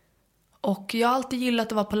 Och jag har alltid gillat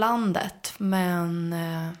att vara på landet. Men...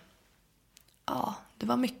 det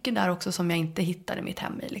var mycket där också som jag inte hittade mitt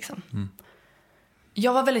hem i liksom.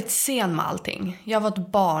 Jag var väldigt sen med allting. Jag var ett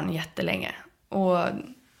barn jättelänge. Och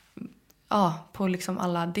på liksom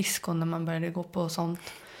alla diskon när man började gå på sånt.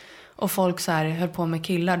 Och folk så här höll på med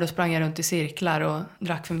killar. Då sprang jag runt i cirklar och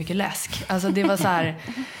drack för mycket läsk. Alltså det var så här...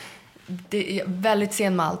 väldigt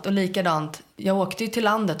sen med allt. Och likadant. Jag åkte ju till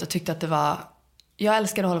landet och tyckte att det var... Jag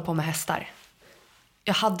älskade att hålla på med hästar.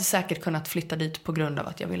 Jag hade säkert kunnat flytta dit på grund av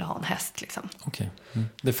att jag ville ha en häst. Liksom. Okej.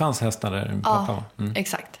 Det fanns hästar där pappa var?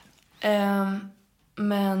 Exakt.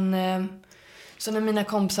 Så när mina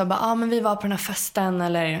kompisar bara, men vi var på den här festen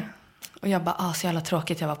eller... Och jag bara, så jävla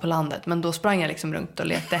tråkigt, jag var på landet. Men då sprang jag liksom runt och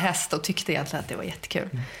lekte häst och tyckte egentligen att det var jättekul.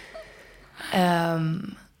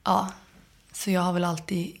 Så jag har väl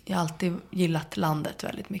alltid gillat landet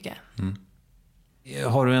väldigt mycket.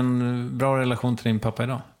 Har du en bra relation till din pappa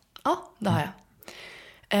idag? Ja, det har jag.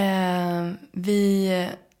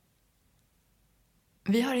 Vi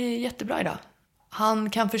har det jättebra idag. Han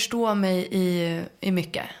kan förstå mig i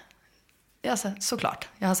mycket. Alltså, såklart.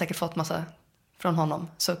 Jag har säkert fått massa från honom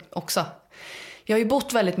så också. Jag har ju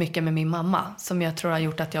bott väldigt mycket med min mamma, som jag tror har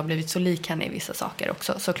gjort att jag har blivit så lik henne i vissa saker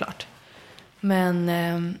också, såklart. Men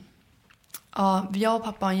ja, jag och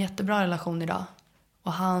pappa har en jättebra relation idag.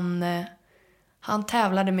 Och han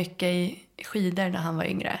tävlade mycket i skidor när han var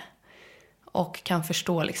yngre. Och kan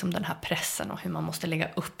förstå liksom den här pressen och hur man måste lägga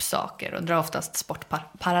upp saker. Och dra oftast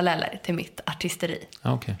sportparalleller till mitt artisteri.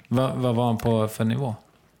 Okej. Vad var han på för nivå?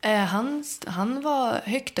 Han var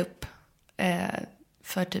högt upp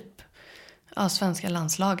för typ svenska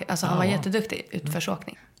landslag. Alltså han var jätteduktig i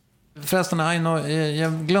utförsåkning. Förresten, Aino,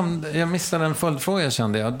 jag missade en följdfråga,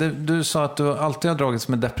 kände jag. Du sa att du alltid har dragits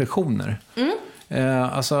med depressioner.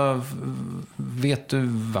 Alltså, vet du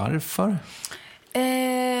varför?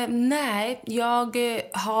 Nej, jag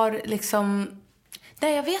har liksom...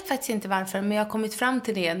 Nej, jag vet faktiskt inte varför, men jag har kommit fram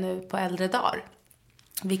till det nu på äldre dagar.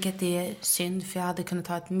 Vilket är synd, för jag hade kunnat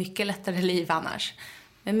ha ett mycket lättare liv annars.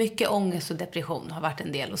 Men mycket ångest och depression har varit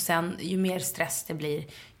en del. Och sen, ju mer stress det blir,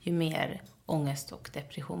 ju mer ångest och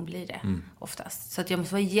depression blir det oftast. Så att jag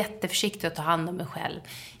måste vara jätteförsiktig att ta hand om mig själv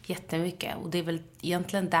jättemycket. Och det är väl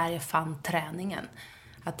egentligen där jag fann träningen.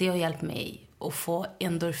 Att det har hjälpt mig att få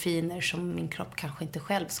endorfiner som min kropp kanske inte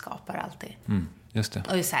själv skapar alltid. Just det.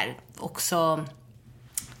 Och så här, också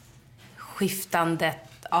skiftandet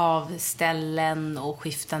av ställen och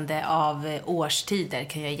skiftande av årstider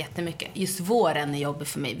kan göra jättemycket. Just våren är jobbig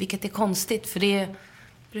för mig, vilket är konstigt, för det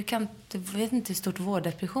brukar inte, jag vet inte hur stort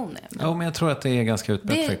vårdepression är. Ja, men jag tror att det är ganska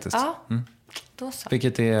utbrett faktiskt. Ja, då så.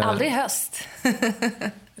 Vilket är... Aldrig höst.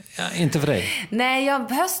 Ja, inte för dig. Nej,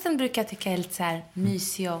 hösten brukar jag tycka är lite så här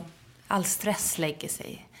mysig och all stress lägger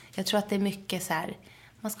sig. Jag tror att det är mycket så här,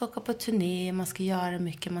 man ska åka på turné, man ska göra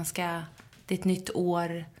mycket, det är ett nytt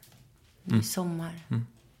år, ny sommar.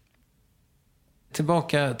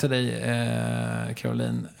 Tillbaka till dig,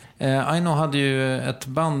 Caroline. Aino hade ju ett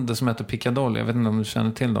band som heter Picadoll. Jag vet inte om du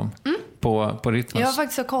känner till dem. På Rytmus. Jag har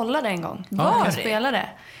faktiskt kollat en gång. Jag spelade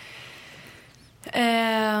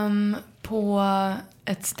på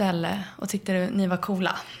ett ställe och tyckte ni var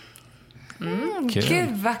coola. Kul.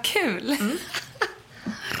 Gud, vad kul.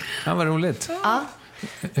 Ja, vad roligt. Ja.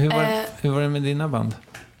 Hur var det med dina band?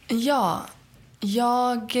 Ja,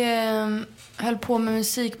 jag höll på med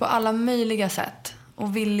musik på alla möjliga sätt.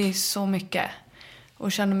 Och ville så mycket.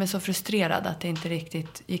 Och kände mig så frustrerad att det inte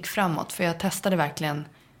riktigt gick framåt. För jag testade verkligen...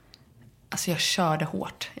 Alltså jag körde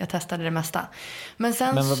hårt. Jag testade det mesta. Men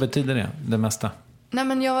vad betyder det mesta? Nej,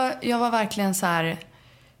 men jag var verkligen så här...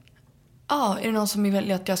 är det någon som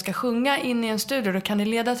vill att jag ska sjunga in i en studio, då kan det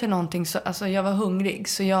leda till någonting. Så, alltså jag var hungrig,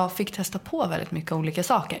 så jag fick testa på väldigt mycket olika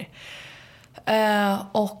saker.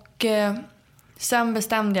 Sen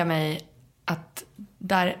bestämde jag mig att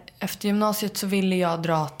efter gymnasiet så ville jag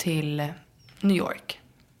dra till New York.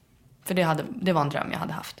 För det var en dröm jag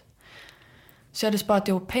hade haft. Så jag hade sparat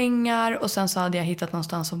ihop pengar och sen så hade jag hittat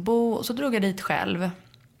någonstans att bo. Och så drog jag dit själv.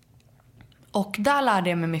 Och där lärde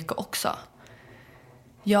jag mig mycket också.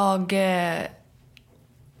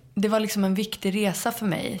 Det var liksom en viktig resa för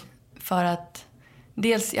mig. För att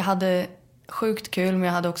dels jag hade sjukt kul, men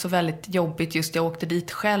jag hade också väldigt jobbigt just jag åkte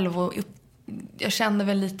dit själv. Och jag kände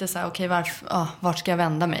väl lite så här, okej, vart ska jag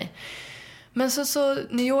vända mig? Men så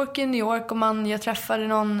New York är New York, och jag träffade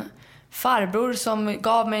någon farbror som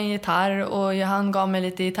gav mig en gitarr och han gav mig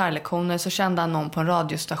lite gitarrlektioner. Så kände han någon på en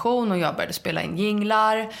radiostation och jag började spela in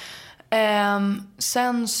jinglar.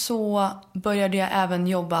 Sen så började jag även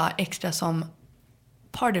jobba extra som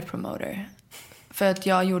party promoter. För att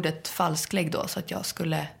jag gjorde ett falsklägg då så att jag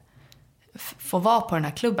skulle få vara på den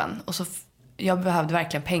här klubben. Och så jag behövde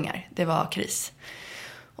verkligen pengar. Det var kris.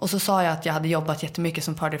 Och så sa jag att jag hade jobbat jättemycket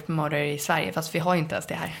som party promoter i Sverige. Fast vi har inte ens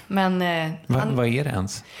det här. Men, vad är det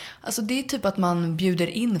ens? Alltså det är typ att man bjuder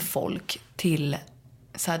in folk till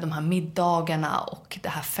så här, de här middagarna och det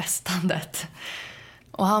här festandet.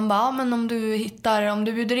 Och han bara, men om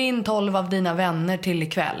du bjuder in 12 av dina vänner till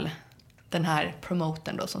ikväll. Den här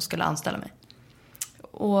promotern då som skulle anställa mig.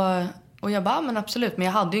 Och jag bara, men absolut. Men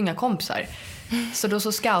jag hade ju inga kompisar. Så då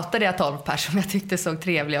så scoutade jag 12 personer som jag tyckte såg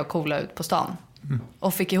trevliga och coola ut på stan.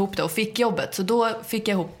 Och fick ihop det och fick jobbet. Så då fick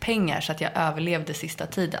jag ihop pengar så att jag överlevde sista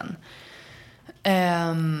tiden.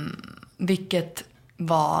 Vilket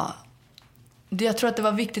var... Jag tror att det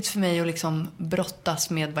var viktigt för mig att liksom brottas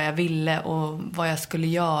med vad jag ville och vad jag skulle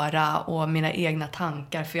göra och mina egna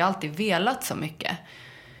tankar. För jag har alltid velat så mycket.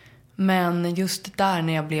 Men just där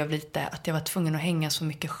när jag blev lite att jag var tvungen att hänga så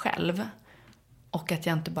mycket själv. Och att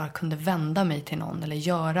jag inte bara kunde vända mig till någon eller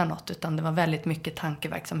göra något. Utan det var väldigt mycket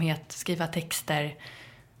tankeverksamhet, skriva texter.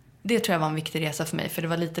 Det tror jag var en viktig resa för mig. För det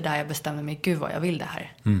var lite där jag bestämde mig, gud vad jag vill det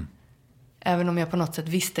här. Även om jag på något sätt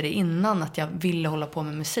visste det innan att jag ville hålla på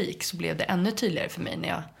med musik, så blev det ännu tydligare för mig när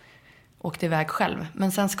jag åkte iväg själv.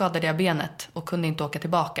 Men sen skadade jag benet och kunde inte åka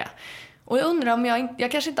tillbaka. Och jag undrar om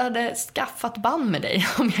jag kanske inte hade skaffat band med dig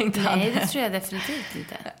om jag inte hade. Nej, det tror jag definitivt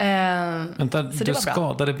inte. Vänta, du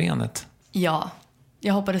skadade benet? Ja,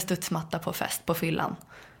 jag hoppade studsmatta på fest på fyllan.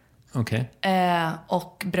 Okej.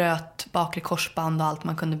 Och bröt bakre korsband och allt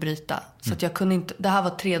man kunde bryta. Så att jag kunde inte, det här var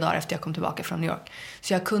 3 dagar efter jag kom tillbaka från New York.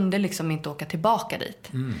 Så jag kunde liksom inte åka tillbaka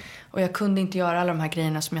dit. Och jag kunde inte göra alla de här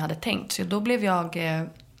grejerna som jag hade tänkt. Så då blev jag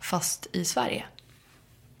fast i Sverige.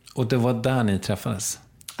 Och det var där ni träffades?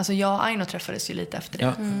 Alltså jag och Aino träffades ju lite efter det.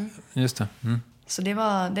 Ja, just det. Så det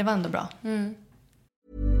var ändå bra.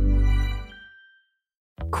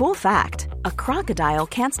 Cool fact, a crocodile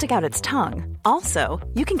can't stick out its tongue. Also,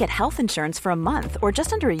 you can get health insurance for a month or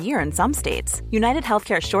just under a year in some states. United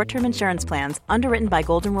Healthcare short-term insurance plans, underwritten by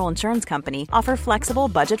Golden Rule Insurance Company, offer flexible,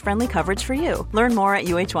 budget-friendly coverage for you. Learn more at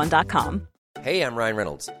uh1.com. Hey, I'm Ryan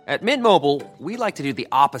Reynolds. At Mint Mobile, we like to do the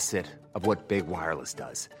opposite of what Big Wireless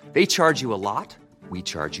does. They charge you a lot. We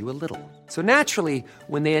charge you a little. So naturally,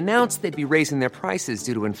 when they announced they'd be raising their prices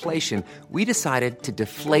due to inflation, we decided to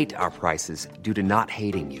deflate our prices due to not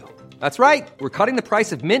hating you. That's right. We're cutting the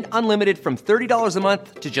price of Mint Unlimited from $30 a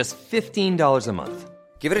month to just $15 a month.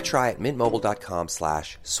 Give it a try at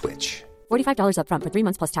mintmobile.com/switch. $45 up front for 3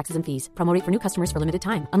 months plus taxes and fees. Promo rate for new customers for limited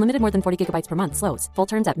time. Unlimited more than 40 gigabytes per month. Slows full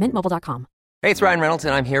terms at mintmobile.com. Hey, it's Ryan Reynolds,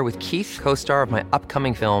 and I'm here with Keith, co-star of my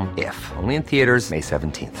upcoming film, If, only in theaters May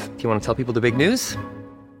 17th. Do you want to tell people the big news?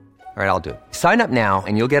 All right, I'll do it. Sign up now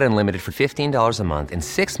and you'll get unlimited for $15 a month and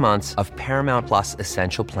 6 months of Paramount Plus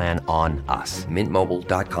Essential Plan on us.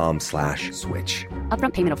 mintmobile.com/switch.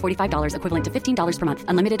 Upfront payment of $45 equivalent to $15 per month.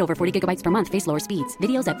 Unlimited over 40 gigabytes per month. Face lower speeds.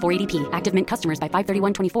 Videos at 480p. Active Mint customers by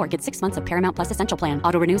 531.24 get 6 months of Paramount Plus Essential Plan.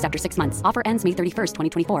 Auto renews after 6 months. Offer ends May 31st,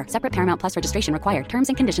 2024. Separate Paramount Plus registration required. Terms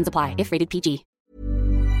and conditions apply if rated PG.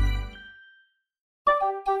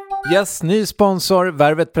 Yes, ny sponsor.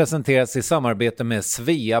 Värvet presenteras i samarbete med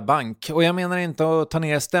Svea Bank. Och jag menar inte att ta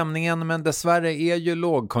ner stämningen, men dessvärre är ju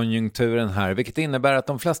lågkonjunkturen här, vilket innebär att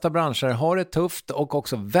de flesta branscher har det tufft och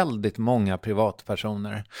också väldigt många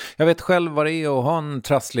privatpersoner. Jag vet själv vad det är att ha en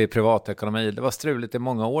trasslig privatekonomi. Det var struligt i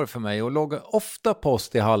många år för mig och låg ofta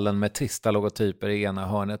post i hallen med trista logotyper i ena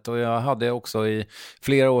hörnet. Och jag hade också i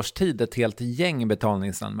flera års tid ett helt gäng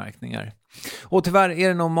betalningsanmärkningar. Och tyvärr är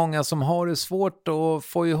det nog många som har det svårt att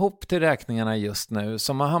få ihop till räkningarna just nu,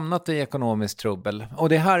 som har hamnat i ekonomiskt trubbel. Och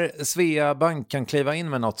det här Svea Bank kan kliva in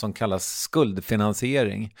med något som kallas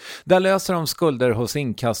skuldfinansiering. Där löser de skulder hos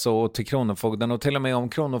inkasso och till kronofogden, och till och med om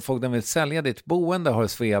kronofogden vill sälja ditt boende har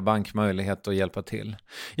Svea Bank möjlighet att hjälpa till.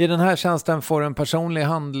 I den här tjänsten får du en personlig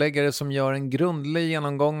handläggare som gör en grundlig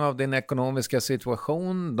genomgång av din ekonomiska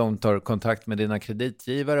situation. De tar kontakt med dina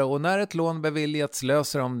kreditgivare och när ett lån beviljats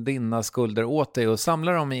löser de dina skulder åt dig och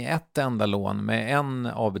samlar dem i ett enda lån med en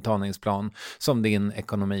avbetalningsplan som din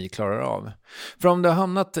ekonomi klarar av. För om du har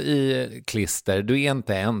hamnat i klister, du är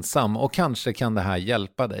inte ensam och kanske kan det här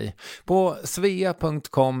hjälpa dig. På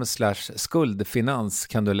svea.com/skuldfinans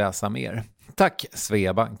kan du läsa mer. Tack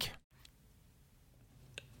Svea Bank.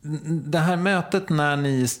 Det här mötet när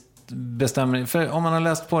ni bestämmer, för om man har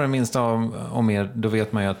läst på det minsta om er, då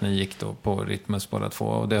vet man ju att ni gick då på Rytmus båda två,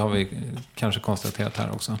 och det har vi kanske konstaterat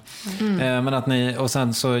här också. Men att ni, och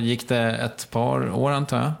sen så gick det ett par år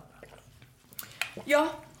antar jag?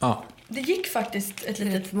 Ja. Det gick faktiskt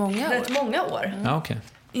rätt många år. Ja, okej.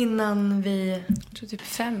 Innan vi, Jag tror typ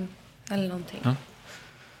 5 eller någonting. Ja.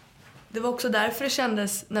 Det var också därför det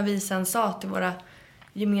kändes när vi sen sa till våra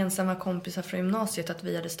gemensamma kompisar från gymnasiet att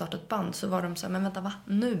vi hade startat band, så var de så här, men vänta, va?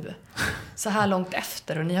 Nu? Så här långt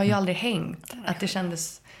efter, och ni har ju aldrig hängt. Att det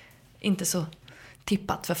kändes inte så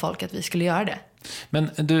tippat för folk att vi skulle göra det. Men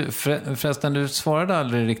du, förresten, du svarade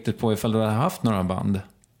aldrig riktigt på ifall du har haft några band.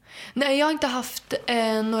 Nej, jag har inte haft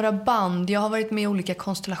några band. Jag har varit med i olika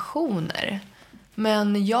konstellationer.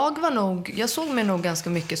 Men jag såg mig nog ganska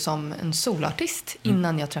mycket som en solartist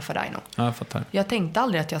innan jag träffade Aino. Ja, jag fattar. Jag tänkte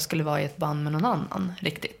aldrig att jag skulle vara i ett band med någon annan,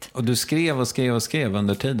 riktigt. Och du skrev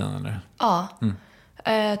under tiden, eller? Ja.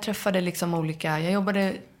 Träffade liksom olika, jag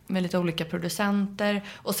jobbade med lite olika producenter.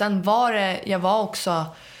 Och sen jag var också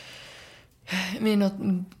med något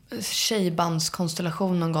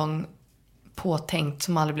tjejbandskonstellation någon gång påtänkt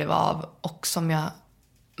som aldrig blev av. Och som jag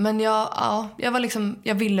var liksom,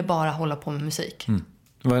 jag ville bara hålla på med musik.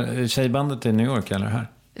 Var tjejbandet i New York eller här?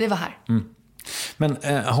 Det var här. Men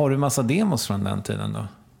har du massa demos från den tiden då?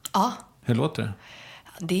 Ja. Hur låter det?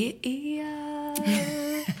 Det är...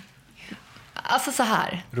 alltså så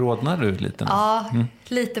här. Rodnar du lite? Ja,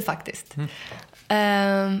 lite faktiskt.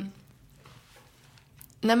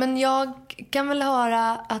 Nej, men jag kan väl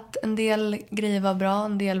höra att en del grejer var bra,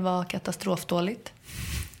 en del var katastrofdåligt.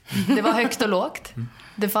 Det var högt och lågt.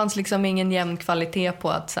 Det fanns liksom ingen jämn kvalitet på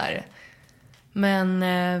att så här. Men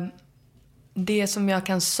det som jag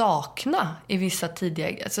kan sakna i vissa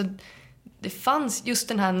tidiga... Alltså, det fanns just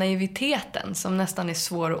den här naiviteten som nästan är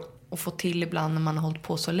svår att få till ibland när man har hållit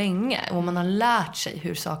på så länge. Och man har lärt sig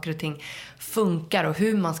hur saker och ting funkar och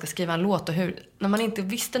hur man ska skriva en låt. Och när man inte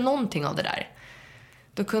visste någonting av det där.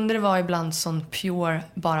 Då kunde det vara ibland sån pure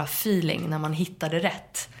bara feeling när man hittade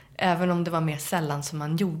rätt. Även om det var mer sällan som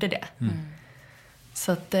man gjorde det.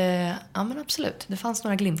 Så att, ja men absolut. Det fanns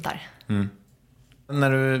några glimtar.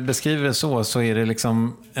 När du beskriver det så är det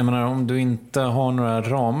liksom, jag menar, om du inte har några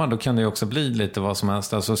ramar, då kan det ju också bli lite vad som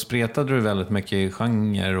helst. Alltså spretade du väldigt mycket i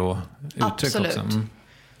genre och uttryck absolut. också?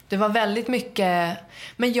 Det var väldigt mycket,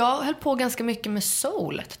 men jag höll på ganska mycket med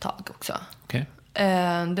soul ett tag också. Okay.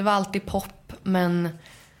 Det var alltid pop, men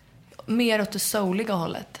mer åt det souliga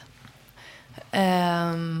hållet.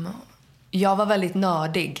 Jag var väldigt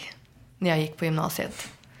nördig när jag gick på gymnasiet.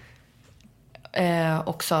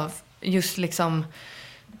 Också just liksom,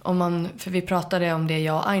 för vi pratade om det,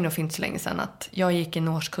 jag och Aino, för inte så länge sedan, att jag gick i en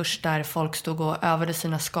årskurs där folk stod och övade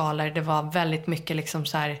sina skalor. Det var väldigt mycket liksom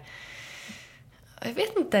så här, jag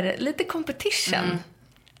vet inte, lite competition.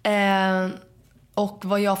 Och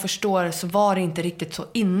vad jag förstår så var det inte riktigt så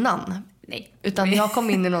innan. Nej. Utan jag kom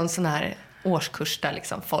in i någon sån här årskurs där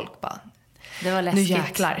liksom folk bara, det var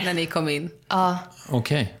läskigt när ni kom in. Ja.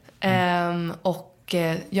 Okej. Och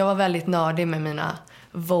jag var väldigt nördig med mina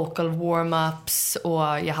vocal warm-ups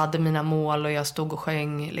och jag hade mina mål och jag stod och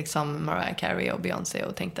sjöng liksom Mariah Carey och Beyoncé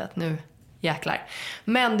och tänkte att nu jäklar.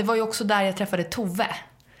 Men det var ju också där jag träffade Tove.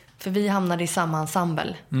 För vi hamnade i samma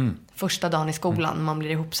ensemble första dagen i skolan, man blir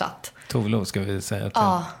ihopsatt. Tove ska vi säga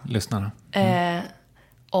till lyssnarna.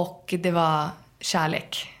 Och det var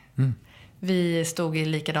kärlek. Vi stod i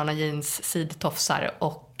likadana jeans, sidtofsar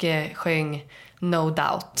och sjöng No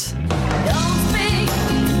Doubt.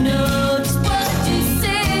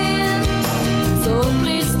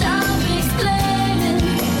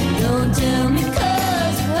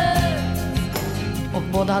 Och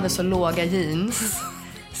båda hade så låga jeans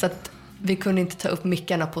så att vi kunde inte ta upp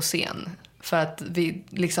mickarna på scen. För att vi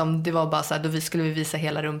liksom, det var bara så här, då skulle vi visa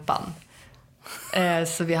hela rumpan.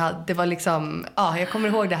 Så det var liksom, jag kommer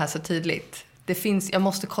ihåg det här så tydligt. Det finns, jag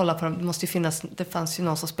måste kolla på dem, det fanns ju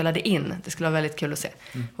någon som spelade in. Det skulle vara väldigt kul att se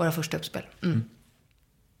våra första uppspel.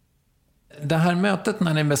 Det här mötet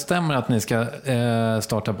när ni bestämmer att ni ska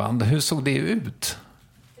starta band, hur såg det ut?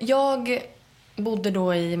 Jag bodde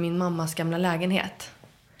då i min mammas gamla lägenhet.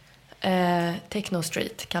 Techno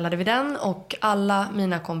Street kallade vi den. Och alla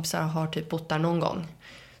mina kompisar har typ bott där någon gång.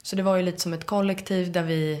 Så det var ju lite som ett kollektiv där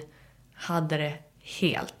vi hade det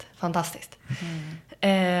helt fantastiskt.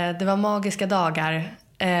 Det var magiska dagar.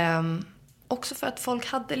 Också för att folk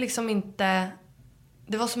hade liksom inte...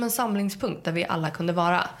 Det var som en samlingspunkt där vi alla kunde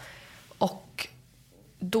vara. Och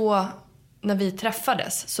då, när vi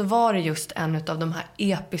träffades, så var det just en av de här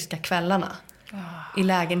episka kvällarna i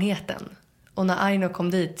lägenheten. Och när Aino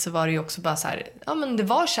kom dit så var det ju också bara så här... Ja, men det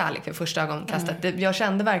var kärlek för första ögonkastet. Jag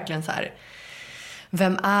kände verkligen så här...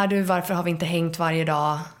 Vem är du? Varför har vi inte hängt varje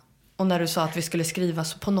dag? Och när du sa att vi skulle skriva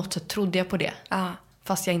så på något sätt trodde jag på det.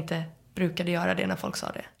 Fast jag inte brukade göra det när folk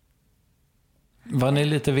sa det. Var ni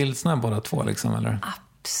lite vilsna båda två liksom, eller?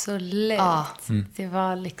 Absolut. Det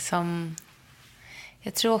var liksom...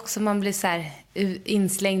 Jag tror också man blir så här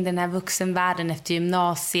inslängd i den här vuxenvärlden efter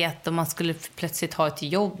gymnasiet. Och man skulle plötsligt ha ett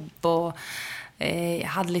jobb. Och jag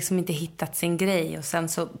hade liksom inte hittat sin grej. Och sen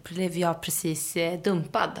så blev jag precis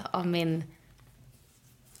dumpad av min...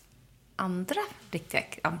 andra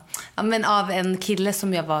riktiga, men av en kille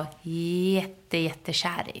som jag var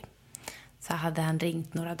jättekär i. Så hade han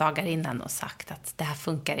ringt några dagar innan och sagt att det här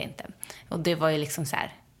funkar inte. Och det var ju liksom så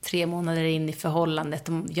här 3 månader in i förhållandet.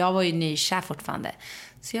 Och jag var ju nykär fortfarande.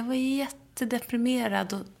 Så jag var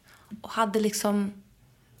jättedeprimerad och hade liksom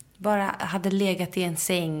hade legat i en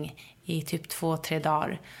säng i typ 2-3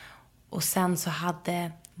 dagar. Och sen så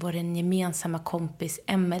hade vår gemensamma kompis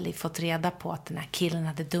Emily fått reda på att den här killen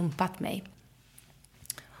hade dumpat mig.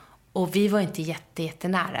 Och vi var inte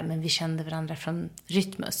jättenära, men vi kände varandra från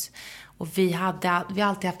Rytmus. Och vi har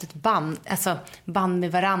alltid haft ett band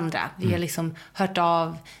med varandra. Vi har liksom hört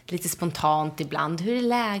av lite spontant ibland. Hur är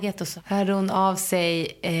läget? Och så hörde hon av sig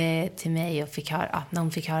till mig och när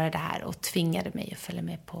hon fick höra det här och tvingade mig att följa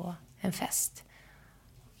med på en fest.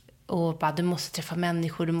 Och bara, du måste träffa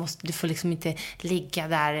människor, du får liksom inte ligga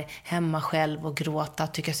där hemma själv och gråta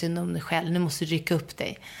och tycka synd om dig själv. Nu måste du rycka upp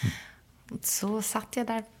dig. Så satt jag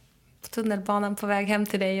där på tunnelbanan på väg hem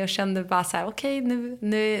till dig och kände bara så här: okej,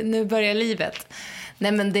 nu börjar livet.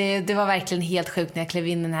 Nej, men det var verkligen helt sjukt när jag klev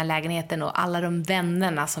in i den här lägenheten och alla de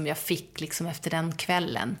vännerna som jag fick liksom efter den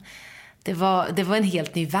kvällen. Det var en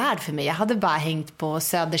helt ny värld för mig. Jag hade bara hängt på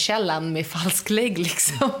Söderkällan med falsklägg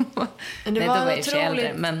liksom. Men det var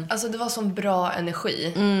otroligt, alltså det var sån bra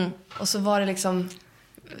energi. Och så var det liksom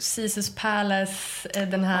Caesars Palace,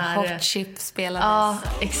 den här Hot Chip spelades. Ja,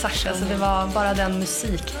 exakt. Alltså det var bara den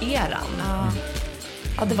musikeran.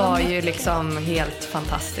 Ja, det var ju liksom helt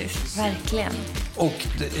fantastiskt. Verkligen. Och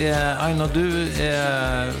Aino, du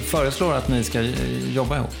föreslår att ni ska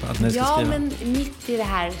jobba ihop, att ni ska skriva. Ja, men mitt i det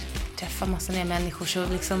här, träffa massa nya människor,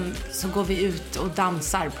 så går vi ut och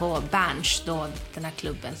dansar på Berns, då den här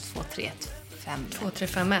klubben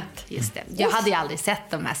 2351. Just det. Jag hade ju aldrig sett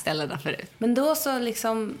de här ställena förut. Men då så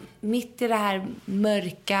liksom mitt i det här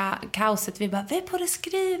mörka kaoset, vi bara, vi borde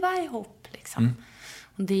skriva ihop liksom.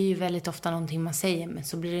 Och det är ju väldigt ofta någonting man säger, men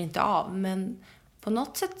så blir det inte av. Men på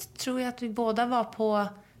något sätt tror jag att vi båda var på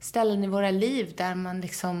ställen i våra liv där man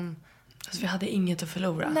liksom... Alltså vi hade inget att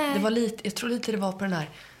förlora. Nej. Det var lite, jag tror lite det var på den här...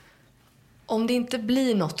 Om det inte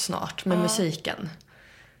blir något snart med musiken.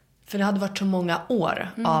 För det hade varit så många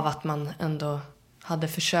år av att man ändå hade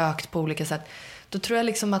försökt på olika sätt. Då tror jag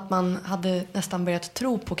liksom att man hade nästan börjat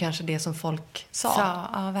tro på kanske det som folk sa.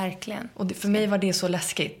 Ja, verkligen. Och för mig var det så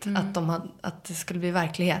läskigt att det skulle bli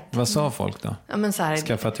verklighet. Vad sa folk då? Ja, men så här,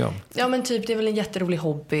 skaffa ett jobb? Ja, men typ det är väl en jätterolig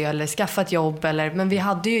hobby eller skaffa ett jobb. Men vi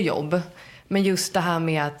hade ju jobb. Men just det här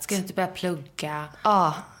med att... Ska inte börja plugga?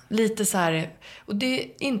 Ja, lite så här. Och det är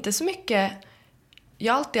inte så mycket...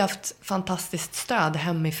 Jag har alltid haft fantastiskt stöd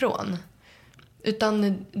hemifrån.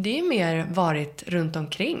 Utan det är mer varit runt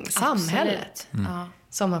omkring samhället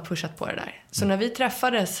som har pushat på det där. Så när vi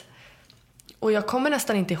träffades, och jag kommer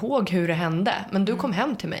nästan inte ihåg hur det hände, men du kom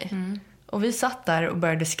hem till mig. Och vi satt där och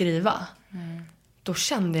började skriva. Då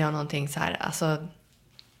kände jag någonting så här, alltså,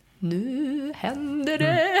 nu händer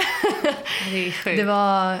det. Det är sjukt. Det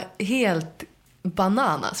var helt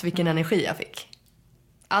bananas vilken energi jag fick.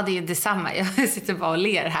 Ja, det är detsamma. Jag sitter bara och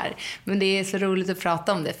ler här. Men det är så roligt att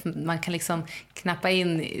prata om det. För man kan liksom knappa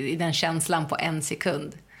in i den känslan på 1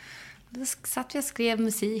 sekund. Då satt vi och skrev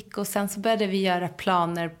musik. Och sen så började vi göra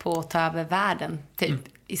planer på att ta över världen. Typ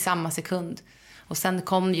i samma sekund. Och sen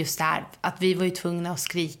kom just det här. Att vi var ju tvungna att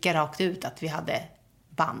skrika rakt ut att vi hade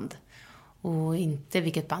band. Och inte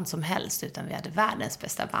vilket band som helst. Utan vi hade världens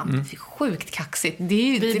bästa band. Det är sjukt kaxigt. Det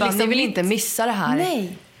är ju vi bara, ni vill inte missa det här.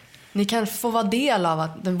 Nej. Ni kan få vara del av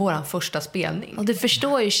våran första spelning. Och du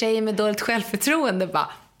förstår ju, tjejer med dåligt självförtroende bara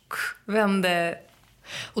vände.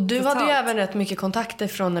 Och du hade ju även rätt mycket kontakter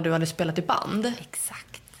från när du hade spelat i band.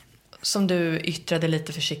 Exakt. Som du yttrade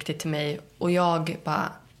lite försiktigt till mig. Och jag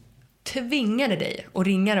bara tvingade dig att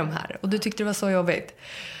ringa de här. Och du tyckte det var så jobbigt.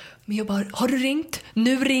 Men jag bara, har du ringt?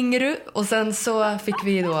 Nu ringer du. Och sen så fick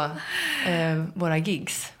vi då våra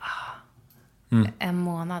gigs. 1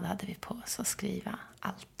 månad hade vi på oss att skriva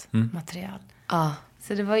allt material. Ja.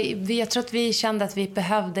 Så det var, jag tror att vi kände att vi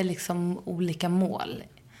behövde liksom olika mål.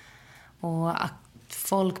 Och att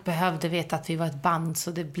folk behövde veta att vi var ett band,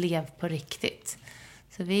 så det blev på riktigt.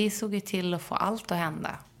 Så vi såg ju till att få allt att hända.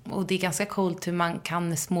 Och det är ganska coolt hur man kan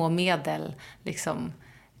med små medel liksom,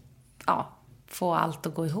 få allt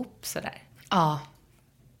att gå ihop sådär. Ja,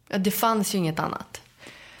 det fanns ju inget annat.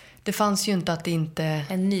 Det fanns ju inte att det inte...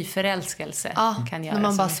 En ny förälskelse kan göra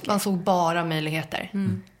men så mycket. man såg bara möjligheter.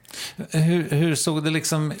 Hur såg det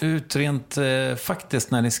liksom ut rent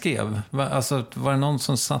faktiskt när ni skrev? Alltså, var det någon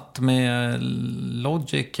som satt med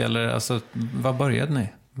Logic? Eller alltså, vad började ni?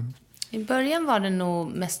 I början var det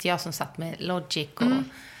nog mest jag som satt med Logic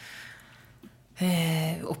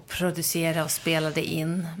och producerade och spelade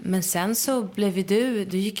in. Men sen så blev ju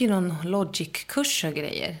du gick ju någon Logic-kurs och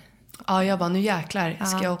grejer. Ja, jag bara, nu jäklar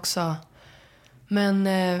ska jag också... Men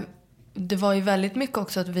det var ju väldigt mycket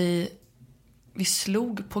också att vi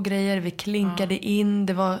slog på grejer, vi klinkade in.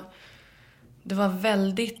 Det var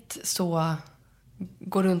väldigt så...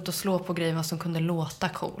 Gå runt och slå på grejer, vad som kunde låta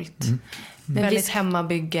coolt. Men väldigt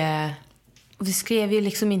hemmabygge. Vi skrev ju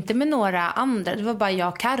liksom inte med några andra. Det var bara jag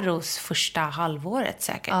och Carros första halvåret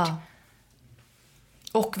säkert. Ja.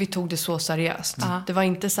 Och vi tog det så seriöst. Det var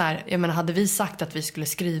inte så här, jag menar, hade vi sagt att vi skulle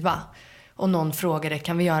skriva och någon frågade,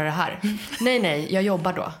 kan vi göra det här? Nej, jag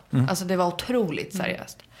jobbar då. Alltså det var otroligt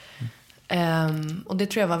seriöst. Och det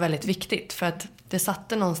tror jag var väldigt viktigt, för att det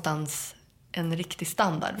satte någonstans en riktig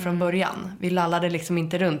standard från början. Vi lallade liksom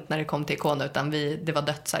inte runt när det kom till ikon, utan det var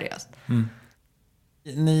dödsseriöst.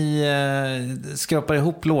 Ni skrapar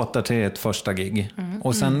ihop låtar till ett första gig.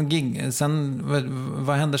 Och sen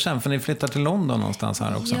vad händer sen? För ni flyttar till London någonstans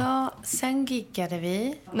här också. Ja, sen giggade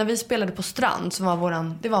vi. När vi spelade på Strand, så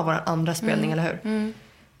var det var vår andra spelning, eller hur?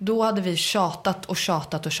 Då hade vi tjatat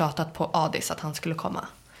på Adis att han skulle komma.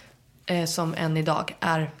 Som än idag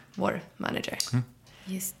är vår manager.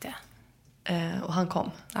 Just det. Och han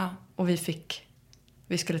kom. Ja. Och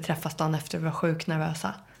vi skulle träffas dagen efter, vi var sjukt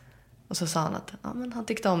nervösa. Och så sa han att men han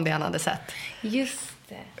tyckte om det han hade sett. Just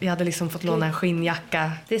det. Vi hade liksom fått låna en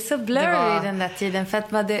skinnjacka. Det är så blurry i den där tiden. För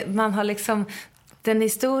att man har liksom... Den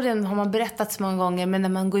historien har man berättat så många gånger. Men när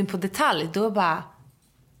man går in på detalj, då bara...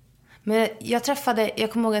 Men jag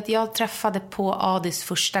kommer ihåg att jag träffade på Adis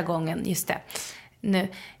första gången. Just det. Nu.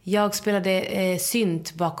 Jag spelade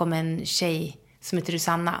synt bakom en tjej som heter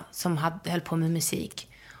Rosanna. Som höll på med musik.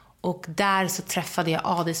 Och där så träffade jag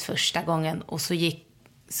Adis första gången. Och så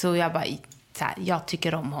jag bara, så här, jag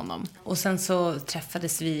tycker om honom. Och sen så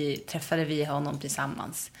träffade vi honom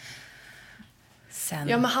tillsammans. Sen...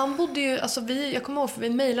 Ja, men han bodde ju, alltså jag kommer ihåg, för vi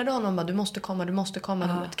mejlade honom bara, du måste komma.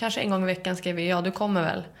 Ja. Kanske en gång i veckan skrev vi, ja du kommer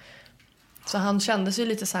väl. Så han kände sig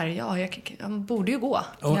lite så här, han borde ju gå.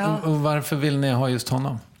 Och varför vill ni ha just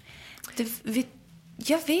honom?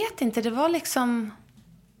 Jag vet inte, det var liksom...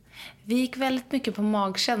 Vi gick väldigt mycket på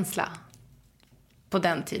magkänsla på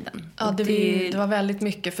den tiden. Ja, det var väldigt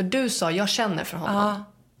mycket. För du sa, jag känner för honom. Ja.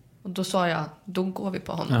 Och då sa jag, då går vi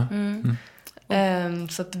på honom. Ja.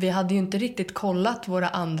 Så att vi hade ju inte riktigt kollat våra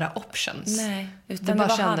andra options. Nej, utan det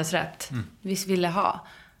bara kändes rätt. Vi ville ha.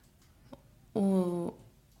 Och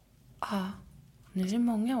nu är det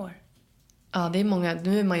många år. Ja, det är många.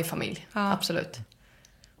 Nu är man ju familj. Ja. Absolut.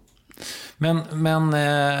 Men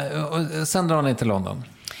sen drar ni till London.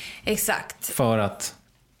 Exakt. För att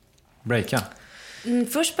breaka.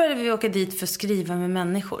 Först började vi åka dit för att skriva med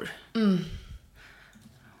människor.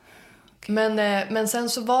 Men sen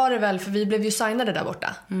så var det väl, för vi blev ju signade där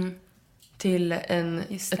borta. Till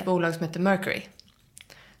ett bolag som heter Mercury.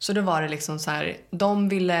 Så då var det liksom så här,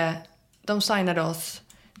 de signade oss.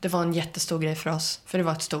 Det var en jättestor grej för oss, för det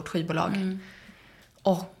var ett stort skivbolag.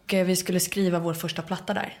 Och vi skulle skriva vår första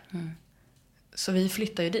platta där. Så vi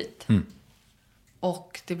flyttade ju dit.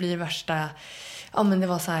 Och det blir värsta... Ja, men det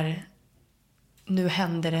var så här... Nu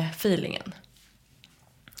händer det feelingen.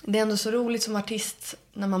 Det är ändå så roligt som artist.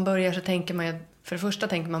 När man börjar så tänker man... För det första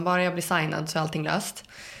tänker man bara jag blir signad så är allting löst.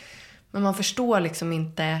 Men man förstår liksom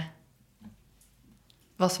inte...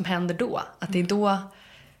 Vad som händer då. Att det är då...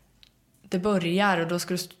 Det börjar och då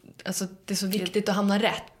ska du... Alltså det är så viktigt att hamna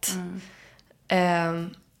rätt.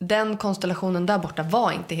 Den konstellationen där borta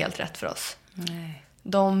var inte helt rätt för oss. Nej.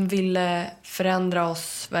 De ville förändra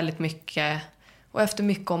oss väldigt mycket. Och efter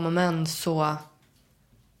mycket om och men så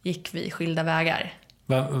gick vi skilda vägar.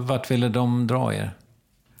 Vart ville de dra er?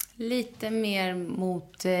 Lite mer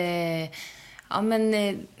mot...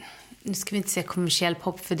 nu ska vi inte säga kommersiell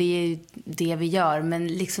pop, för det är ju det vi gör. Men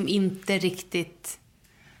liksom inte riktigt...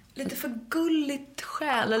 Lite för gulligt,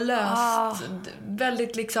 själalöst.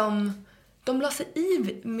 Väldigt liksom... De la sig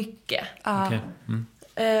i mycket. Okay.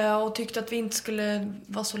 Och tyckte att vi inte skulle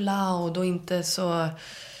vara så loud och inte så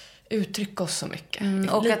uttrycka oss så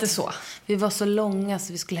mycket. Och lite att så. Vi var så långa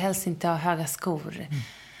så vi skulle helst inte ha höga skor.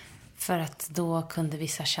 För att då kunde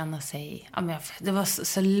vissa känna sig... det var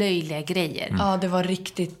så löjliga grejer. Ja, det var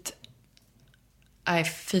riktigt... Nej,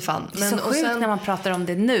 fy fan. Men, så sjukt när man pratar om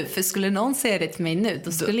det nu. För skulle någon säga det till mig nu,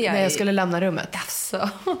 då skulle jag... När jag skulle lämna rummet. Alltså.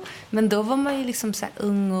 Men då var man ju liksom så här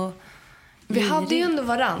ung och... Vi hade ju ändå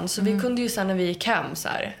varann, så vi kunde ju sen när vi gick hem så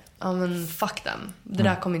här, ja men fuck dem. Det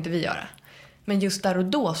där kommer inte vi göra. Men just där och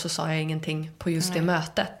då så sa jag ingenting på just det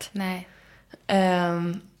mötet. Nej.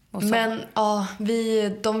 Men ja,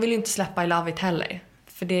 de ville inte släppa I Love It heller.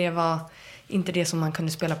 För det var inte det som man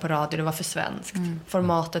kunde spela på radio, det var för svenskt.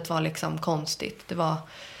 Formatet var liksom konstigt. Det var...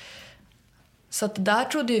 Så att där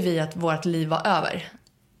trodde ju vi att vårt liv var över.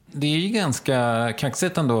 Det är ju ganska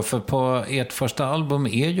kaxigt ändå, för på ert första album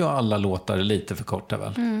är ju alla låtar lite för korta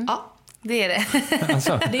väl? Ja, det är det.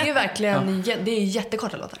 Alltså. Det är ju verkligen det är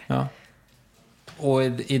jättekorta låtar. Ja. Och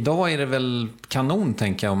idag är det väl kanon,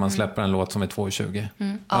 tänker jag, om man släpper en låt som är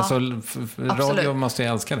 2:20. Alltså, radio måste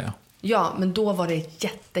jag älska det. Ja, men då var det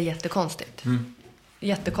jättekonstigt.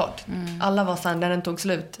 Jättekort. Alla var så här, när den tog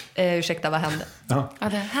slut. Ursäkta, vad hände? Ja.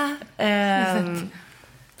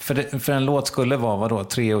 För en låt skulle vara, vadå,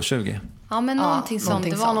 3:20? Ja, men någonting sånt.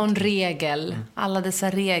 Någonting det var sånt. någon regel. Alla dessa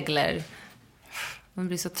regler. Man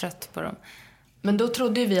blir så trött på dem. Men då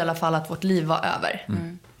trodde vi i alla fall att vårt liv var över.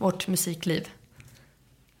 Vårt musikliv.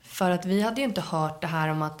 För att vi hade ju inte hört det här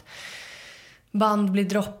om att band blir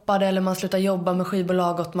droppade eller man slutar jobba med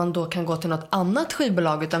skivbolag och att man då kan gå till något annat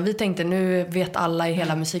skivbolag. Utan vi tänkte, nu vet alla i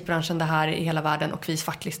hela musikbranschen det här i hela världen och vi är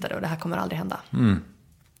svartlistade och det här kommer aldrig hända.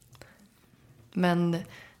 Men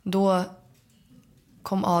då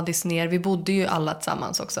kom Adis ner. Vi bodde ju alla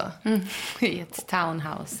tillsammans också. I ett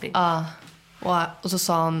townhouse. Ja. Och så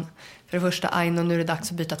sa han, för det första, Aino, nu är det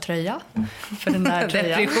dags att byta tröja. För den där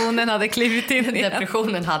tröjan. Depressionen hade klivit in igen.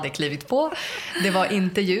 Depressionen hade klivit på. Det var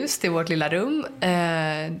inte ljust i vårt lilla rum.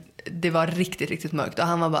 Det var riktigt, riktigt mörkt. Och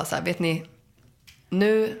han var bara så här, vet ni,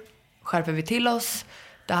 nu skärper vi till oss.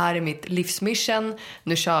 Det här är mitt livsmission.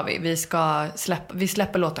 Nu kör vi. Vi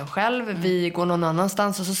släpper låten själv. Vi går någon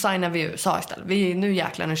annanstans och så signar vi USA istället. Nu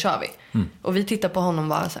jäklar, nu kör vi. Och vi tittar på honom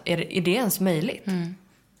bara så här, är det ens möjligt?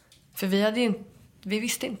 För vi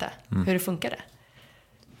visste inte hur det funkade.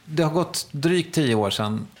 Det har gått drygt 10 år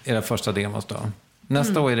sedan era första demos då.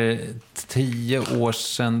 Nästa år är det 10 år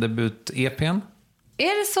sedan debut-EPn.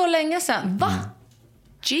 Är det så länge sedan? Va?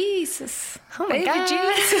 Jesus. Oh my God.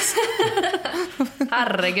 Jesus.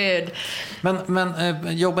 Herregud.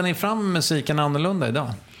 Men jobbar ni fram musiken annorlunda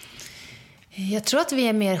idag? Jag tror att vi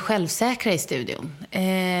är mer självsäkra i studion.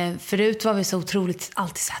 Förut var vi så otroligt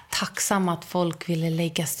alltid så här tacksamma att folk ville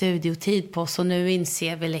lägga studiotid på oss. Och nu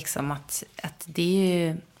inser vi liksom att det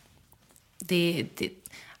är ju...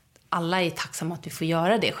 alla är tacksamma att vi får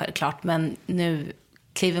göra det självklart. Men nu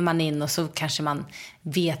kliver man in och så kanske man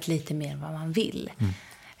vet lite mer vad man vill.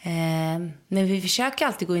 Men vi försöker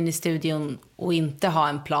alltid gå in i studion och inte ha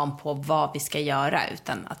en plan på vad vi ska göra.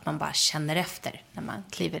 Utan att man bara känner efter när man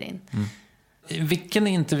kliver in. Vilken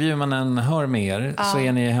intervju man än hör med er så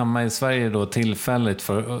är ni hemma i Sverige då tillfälligt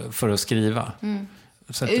för att skriva.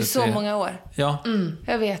 Så det är så många år. Ja.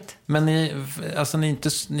 Jag vet. Men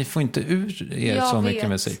ni får inte ur er så mycket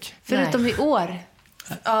musik. Förutom i år.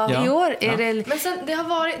 I år är det... Men sen,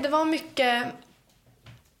 det var mycket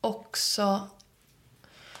också...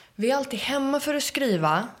 Vi är alltid hemma för att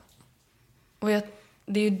skriva. Och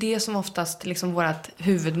det är ju det som oftast liksom vårt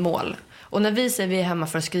huvudmål. Och när vi säger vi är hemma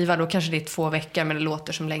för att skriva, då kanske det är 2 veckor, men det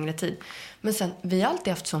låter som längre tid. Men sen, vi har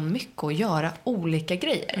alltid haft så mycket att göra olika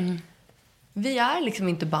grejer. Vi är liksom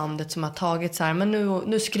inte bandet som har tagit så här, men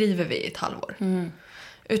nu skriver vi ett halvår.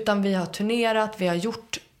 Utan vi har turnerat, vi har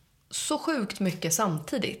gjort så sjukt mycket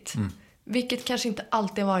samtidigt. Vilket kanske inte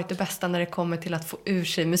alltid har varit det bästa när det kommer till att få ur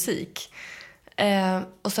sig musik.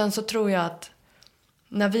 Och sen så tror jag att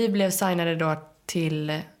när vi blev signade då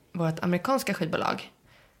till vårt amerikanska skivbolag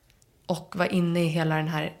och var inne i hela den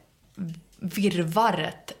här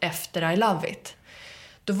virrvarret efter I Love It,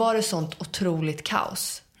 då var det sånt otroligt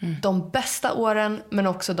kaos. De bästa åren, men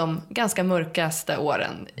också de ganska mörkaste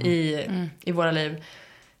åren i våra liv.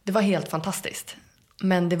 Det var helt fantastiskt.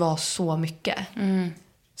 Men det var så mycket.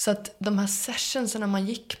 Så att de här sessionserna man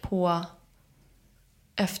gick på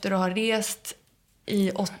efter att ha rest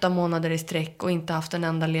i 8 månader i sträck och inte haft en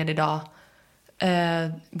enda ledig dag.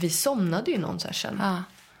 Vi somnade ju någon session. Ja.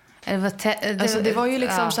 Det var ju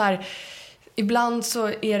liksom så här... Ibland så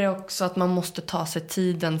är det också att man måste ta sig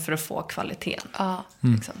tiden för att få kvaliteten.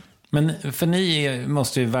 Liksom. Men för ni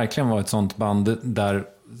måste ju verkligen vara ett sånt band där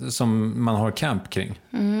som man har camp kring.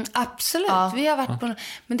 Absolut, vi har varit på...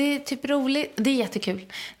 Men det är typ roligt, det är jättekul.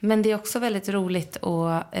 Men det är också väldigt roligt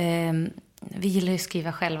och vi gillar ju att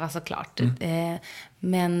skriva själva såklart.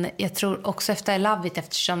 Men jag tror också efter I Love It,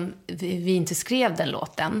 eftersom vi inte skrev den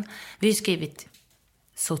låten. Vi har ju skrivit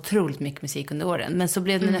så otroligt mycket musik under åren. Men så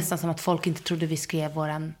blev det nästan som att folk inte trodde vi skrev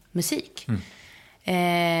våran musik.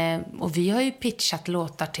 Och vi har ju pitchat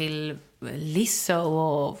låtar till Lizzo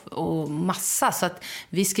och massa. Så att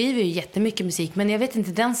vi skriver ju jättemycket musik. Men jag vet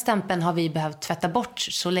inte, den stämpeln har vi behövt tvätta bort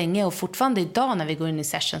så länge. Och fortfarande idag när vi går in i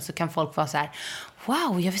session så kan folk vara så här: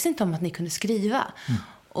 wow, jag visste inte om att ni kunde skriva.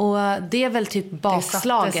 Och det är väl typ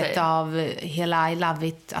bakslaget av hela I Love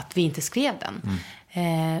It, att vi inte skrev den.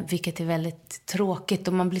 Vilket är väldigt tråkigt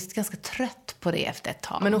och man blir ganska trött på det efter ett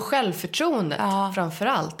tag. Men och självförtroendet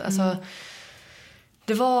framförallt. Alltså,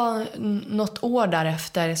 det var något år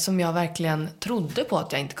därefter som jag verkligen trodde på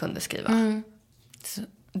att jag inte kunde skriva.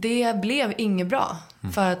 Det blev inget bra.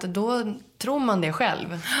 För att då tror man det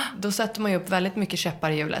själv. Då sätter man ju upp väldigt mycket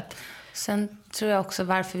käppar i hjulet. Sen tror jag också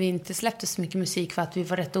varför vi inte släppte så mycket musik, för att vi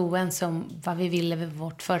var rätt oense om vad vi ville med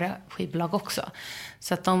vårt förra skivbolag också.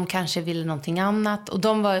 Så att de kanske ville någonting annat. Och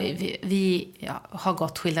vi har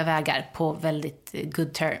gått skilda vägar på väldigt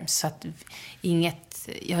good terms. Så att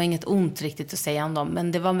jag har inget ont riktigt att säga om dem.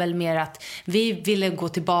 Men det var väl mer att vi ville gå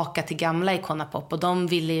tillbaka till gamla Icona Pop. Och de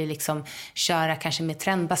ville ju liksom köra kanske mer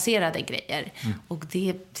trendbaserade grejer. Och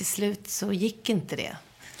det till slut så gick inte det.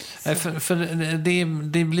 För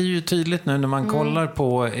det blir ju tydligt nu när man kollar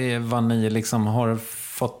på vad ni liksom har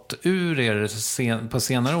fått ur er på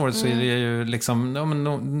senare år, så är det ju liksom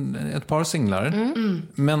ett par singlar,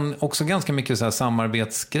 men också ganska mycket så här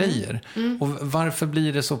samarbetsgrejer. Och varför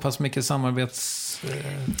blir det så pass mycket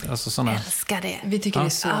alltså såna... Älskar det. Vi tycker det är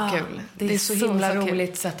så kul. Det är så himla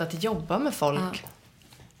roligt sätt att jobba med folk.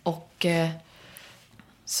 Och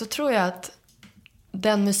så tror jag att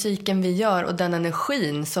den musiken vi gör och den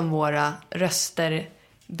energin som våra röster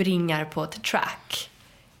bringar på ett track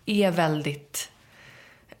är väldigt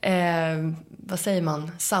vad säger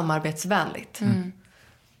man, samarbetsvänligt.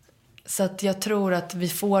 Så att jag tror att vi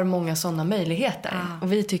får många sådana möjligheter.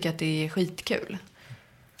 Och vi tycker att det är skitkul.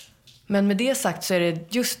 Men med det sagt så är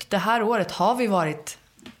det just det här året har vi varit,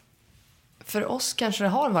 för oss kanske det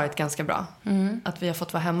har varit ganska bra. Att vi har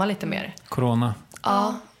fått vara hemma lite mer. Corona.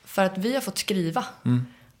 Ja, för att vi har fått skriva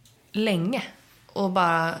länge. Och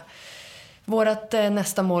bara, vårt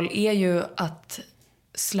nästa mål är ju att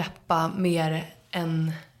släppa mer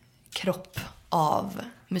en kropp av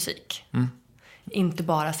musik. Inte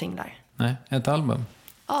bara singlar. Nej, ett album.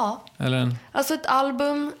 Ja. Eller alltså ett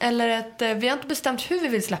album eller vi har inte bestämt hur vi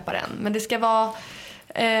vill släppa den, men det ska vara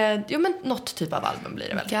något typ av album blir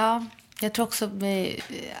det väl. Ja, jag tror också med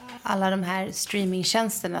alla de här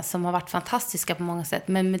streamingtjänsterna som har varit fantastiska på många sätt,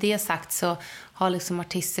 men med det sagt så har liksom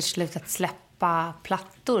artister slutat släppa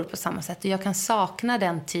plattor på samma sätt, och jag kan sakna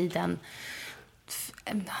den tiden.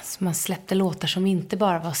 Alltså man släppte låtar som inte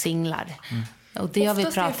bara var singlar. Och det har vi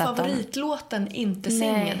pratat om. Oftast är favoritlåten inte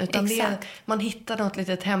singeln, utan det är, man hittar något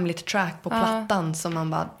litet hemligt track på plattan som man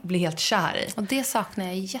bara blir helt kär i. Och det saknar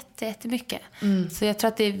jag jättemycket. Så jag tror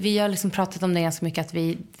att vi har liksom pratat om det ganska mycket, att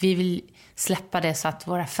vi vill släppa det så att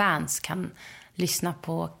våra fans kan lyssna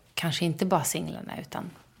på kanske inte bara singlarna utan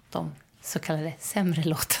de så kallade sämre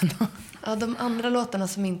låtarna. Ja, de andra låtarna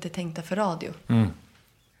som inte är tänkta för radio.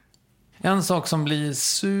 En sak som blir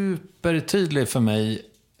supertydlig för mig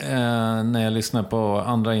när jag lyssnar på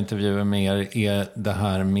andra intervjuer med er är det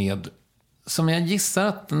här med, som jag gissar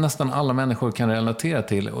att nästan alla människor kan relatera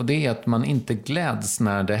till, och det är att man inte gläds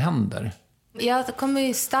när det händer. Jag kommer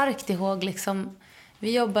ju starkt ihåg liksom,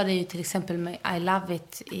 vi jobbade ju till exempel med I Love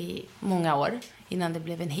It i många år innan det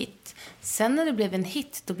blev en hit. Sen när det blev en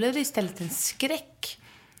hit, då blev det istället en skräck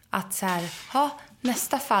att så här,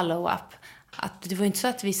 nästa follow-up. Att det var inte så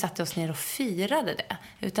att vi satte oss ner och firade det,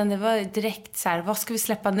 utan det var direkt så här, vad ska vi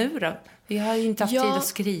släppa nu då? Vi har ju inte haft tid att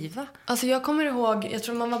skriva. Alltså jag kommer ihåg, jag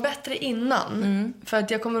tror man var bättre innan. För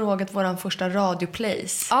att jag kommer ihåg att våran första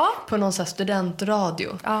radioplays på någon sån här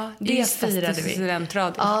studentradio. Det firade vi.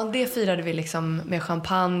 Studentradio. Ja, det firade vi liksom med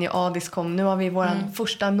champagne, Adis kom. Nu har vi våran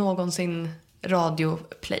första någonsin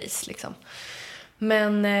radioplays liksom.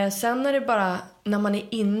 Men sen är det bara, när man är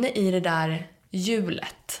inne i det där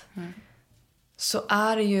hjulet, så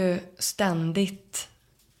är det ju ständigt,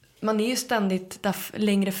 man är ju ständigt där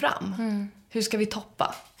längre fram. Hur ska vi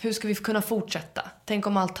toppa? Hur ska vi kunna fortsätta? Tänk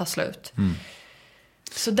om allt tar slut.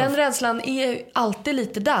 Så den rädslan är alltid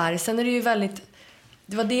lite där. Sen är det ju väldigt,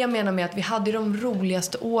 det var det jag menar med att vi hade de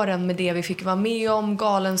roligaste åren med det vi fick vara med om,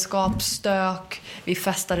 galenskap, stök, vi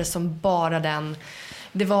festade som bara den.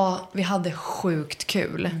 Vi hade sjukt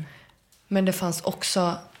kul. Men det fanns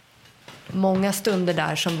också många stunder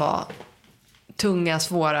där som var tunga,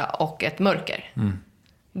 svåra och ett mörker.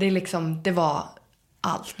 Det är liksom, det var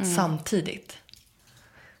allt samtidigt.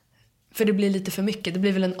 För det blir lite för mycket. Det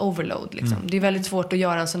blir väl en overload liksom. Det är väldigt svårt att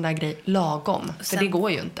göra en sån där grej lagom. För det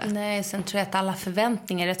går ju inte. Nej, sen tror jag att alla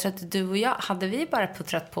förväntningar, jag tror att du och jag hade vi bara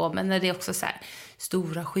puttrat på, men när det är också så här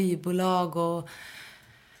stora skivbolag och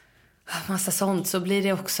massa sånt, så blir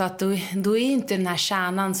det också att då är inte den här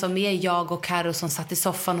kärnan som är jag och Karo som satt i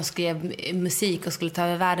soffan och skrev musik och skulle ta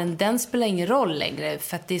över världen, den spelar ingen roll längre,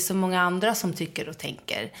 för att det är så många andra som tycker och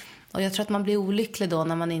tänker. Och jag tror att man blir olycklig då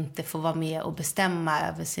när man inte får vara med och bestämma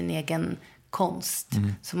över sin egen konst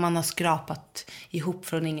som man har skrapat ihop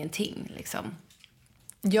från ingenting liksom.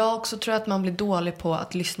 Jag också tror att man blir dålig på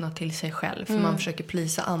att lyssna till sig själv, för man försöker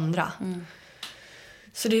plisa andra.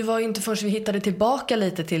 Så det var ju inte först vi hittade tillbaka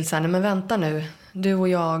lite till så här, men vänta nu, du och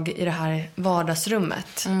jag i det här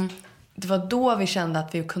vardagsrummet. Det var då vi kände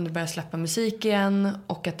att vi kunde börja släppa musik igen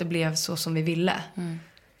och att det blev så som vi ville.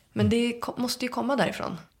 Men det måste ju komma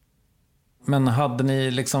därifrån. Men hade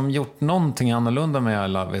ni liksom gjort någonting annorlunda med I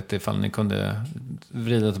Love It ifall ni kunde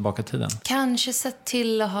vrida tillbaka tiden? Kanske sett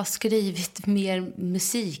till att ha skrivit mer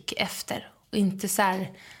musik efter. Och inte så här...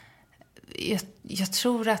 Jag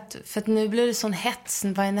tror att, för att nu blir det sån hets,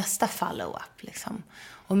 vad är nästa follow-up liksom?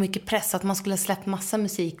 Och mycket press att man skulle släppa massa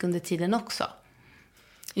musik under tiden också.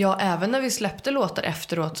 Ja, även när vi släppte låtar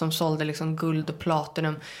efteråt som sålde liksom guld och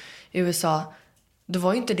platinum i USA, då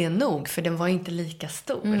var ju inte det nog, för den var inte lika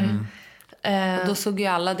stor. Och då såg ju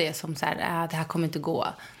alla det som så här, det här kommer inte gå.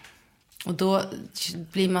 Och då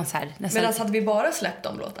blir man så här nästan... Men hade vi bara släppt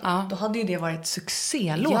de låtarna, då hade ju det varit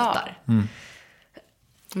succélåtar. Ja.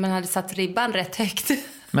 Man hade satt ribban rätt högt.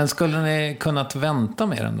 Men skulle ni kunnat vänta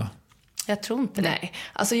med den då? Jag tror inte det. Nej,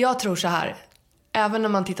 alltså jag tror så här. Även när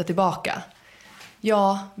man tittar tillbaka.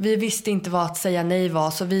 Ja, vi visste inte vad att säga nej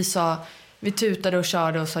var. Så vi tutade och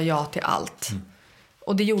körde och sa ja till allt.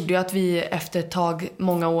 Och det gjorde ju att vi efter ett tag,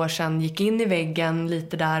 många år sedan, gick in i väggen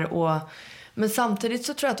lite där. Men samtidigt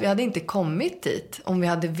så tror jag att vi hade inte kommit dit om vi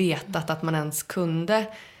hade vetat att man ens kunde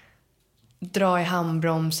dra i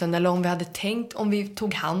handbromsen. Eller om vi hade tänkt, om vi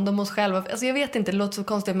tog hand om oss själva. Alltså jag vet inte, det låter så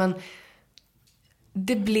konstigt, men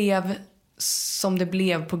det blev som det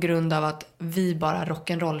blev på grund av att vi bara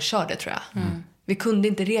rock'n'roll körde, tror jag. Vi kunde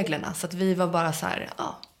inte reglerna, så att vi var bara så här,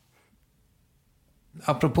 ja.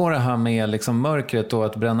 Apropå det här med liksom mörkret och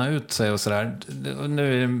att bränna ut sig och sådär.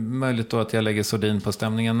 Nu är det möjligt då att jag lägger sordin på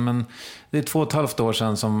stämningen, men det är 2,5 år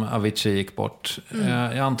sedan som Avicii gick bort.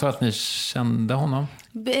 Jag antar att ni kände honom?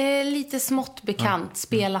 Lite smått bekant,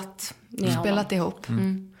 spelat med honom. Spelat ihop.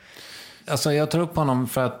 Alltså jag tar upp honom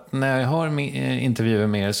för att när jag har intervjuer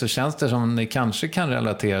med er så känns det som ni kanske kan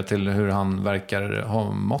relatera till hur han verkar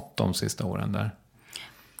ha mått de sista åren där.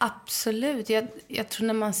 Absolut. Jag tror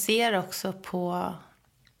när man ser också på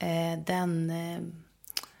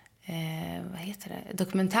vad heter det,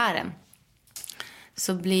 dokumentären,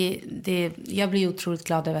 så jag blir otroligt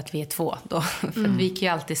glad över att vi är 2 då. För vi kan ju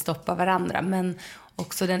alltid stoppa varandra. Men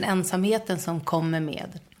också den ensamheten som kommer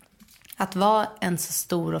med att vara en så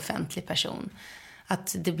stor offentlig person.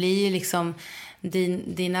 Att det blir ju liksom,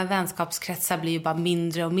 dina vänskapskretsar blir ju bara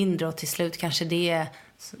mindre och mindre. Och till slut kanske det är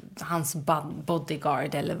hans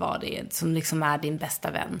bodyguard eller vad det är som liksom är din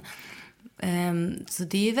bästa vän. Så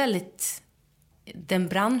det är ju väldigt, den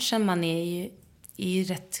branschen man är ju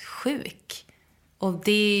rätt sjuk. Och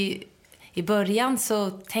det, i början så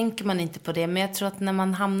tänker man inte på det. Men jag tror att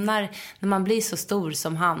när man blir så stor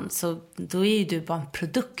som han, så då är ju du bara en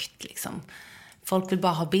produkt liksom. Folk vill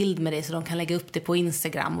bara ha bild med dig så de kan lägga upp det på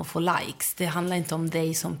Instagram och få likes. Det handlar inte om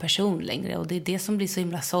dig som person längre. Och det är det som blir så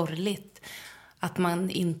himla sorgligt. Att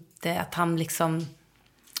han liksom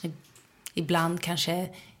ibland kanske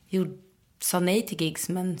sa nej till gigs,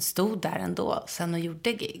 men stod där ändå sen och gjorde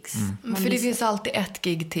gigs. För det finns alltid ett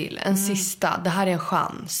gig till, en sista. Det här är en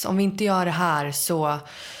chans. Om vi inte gör det här så...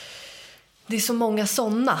 Det är så många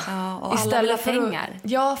sådana. Ja, och alla vill ha pengar.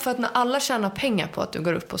 Ja, för att när alla tjänar pengar på att du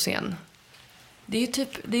går upp på scen. Det är ju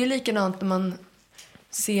det är likadant när man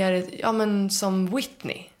ser, som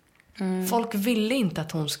Whitney. Folk ville inte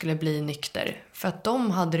att hon skulle bli nykter. För att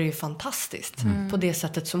de hade det ju fantastiskt. På det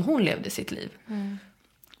sättet som hon levde sitt liv.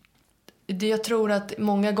 Jag tror att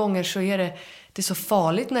många gånger så är det är så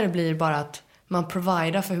farligt när det blir bara att man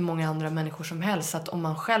providar för hur många andra människor som helst. Att om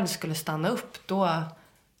man själv skulle stanna upp, då...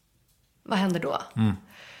 Vad händer då?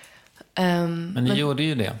 Men ni gjorde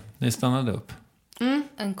ju det. Ni stannade upp.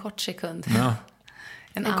 En kort sekund. Ja.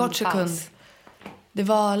 En kort sekund. Det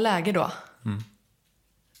var läge då.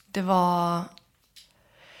 Det var...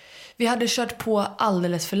 Vi hade kört på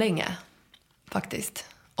alldeles för länge. Faktiskt.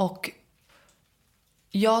 Och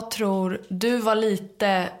jag tror... Du var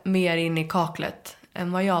lite mer inne i kaklet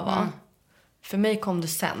än vad jag var. För mig kom det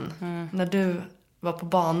sen. När du var på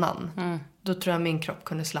banan. Då tror jag min kropp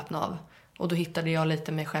kunde slappna av. Och då hittade jag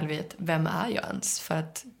lite mig själv i ett, vem är jag ens? För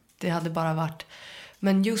att det hade bara varit...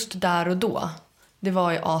 Men just där och då, det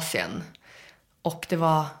var i Asien. Och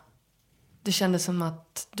det kändes som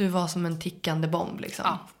att du var som en tickande bomb liksom.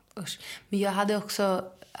 Ja, usch. Men jag hade också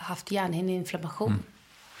haft hjärnhinneinflammation.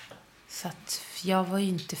 Så att jag var ju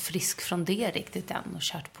inte frisk från det riktigt än och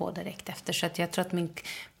kört på direkt efter. Så att jag tror att min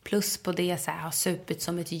plus på det så här, har supit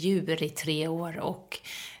som ett djur i 3 år och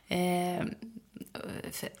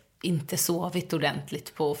inte sovit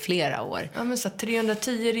ordentligt på flera år. Ja, men så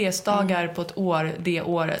 310 resdagar på ett år det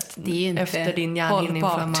året. Det är inte efter din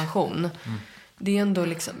hjärnhinneinflammation. Det är ändå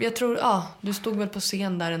liksom, jag tror, du stod väl på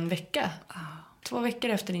scen där en vecka. 2 veckor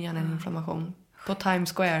efter din hjärnhinneinflammation. På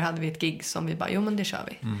Times Square hade vi ett gig som vi bara, jo men det kör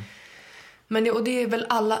vi. Men och det är väl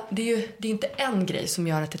alla, det är inte en grej som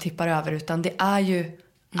gör att det tippar över, utan det är ju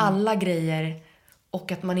alla grejer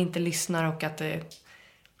och att man inte lyssnar och att det...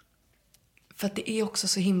 För att det är också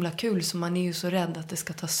så himla kul så man är ju så rädd att det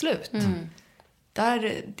ska ta slut.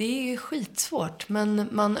 Det är ju skitsvårt, men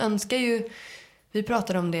man önskar ju... Vi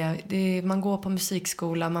pratade om det. Man går på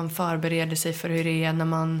musikskola, man förbereder sig för hur det är när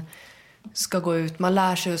man ska gå ut. Man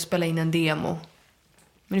lär sig att spela in en demo.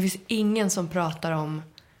 Men det finns ingen som pratar om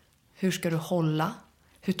hur ska du hålla?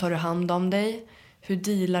 Hur tar du hand om dig? Hur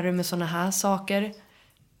dealar du med såna här saker?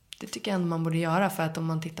 Det tycker jag ändå man borde göra, för att om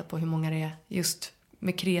man tittar på hur många det är just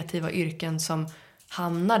med kreativa yrken som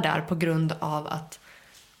hamnar där på grund av att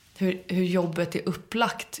hur jobbet är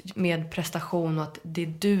upplagt med prestation och att det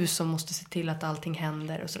är du som måste se till att allting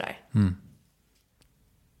händer och sådär.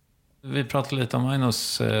 Vi pratade lite om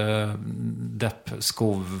Ainos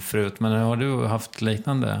deppskov förut, men har du haft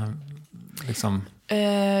liknande liksom?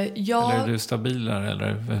 Eller är du stabilare,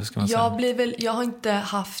 eller hur ska man säga? Jag har inte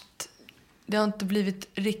haft, det har inte blivit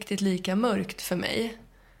riktigt lika mörkt för mig.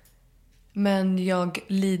 Men jag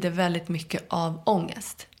lider väldigt mycket av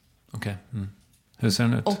ångest. Okej. Hur ser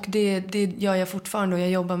den ut? Och det gör jag fortfarande, och jag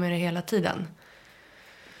jobbar med det hela tiden.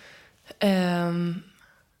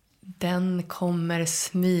 Den kommer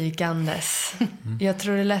smygandes. Jag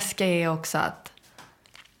tror det läskiga är också att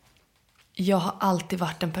jag har alltid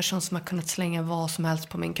varit en person som har kunnat slänga vad som helst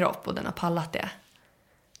på min kropp, och den har pallat det.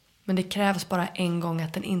 Men det krävs bara en gång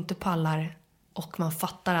att den inte pallar, och man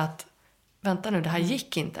fattar att vänta nu, det här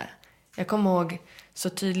gick inte. Jag kommer ihåg så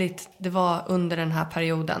tydligt, det var under den här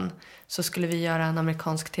perioden så skulle vi göra en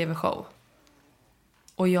amerikansk tv-show.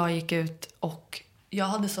 Och jag gick ut och jag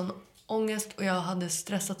hade sån ångest och jag hade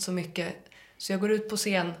stressat så mycket. Så jag går ut på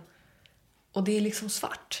scen och det är liksom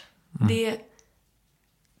svart. Det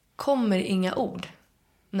kommer inga ord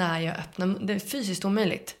när jag öppnar. Det är fysiskt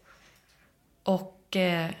omöjligt. Och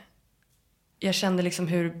jag kände liksom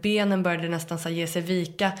hur benen började nästan så ge sig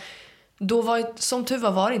vika. Då som tur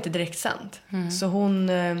var det inte direkt sänt. Så hon,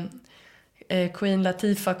 Queen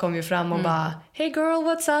Latifah kom ju fram och bara hey girl,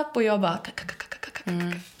 what's up? Och jag bara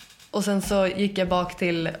Och sen så gick jag bak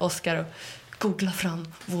till Oscar och googlade fram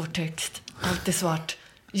vår text. Allt är svart.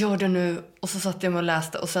 Gör det nu. Och så satt jag med och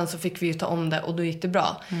läste. Och sen så fick vi ju ta om det. Och då gick det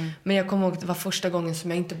bra. Men jag kommer ihåg att det var första gången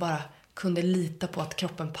som jag inte bara kunde lita på att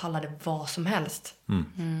kroppen pallade vad som helst.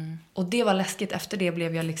 Och det var läskigt. Efter det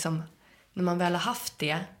blev jag liksom, när man väl har haft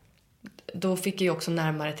det, då fick jag ju också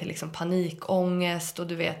närmare till liksom panikångest och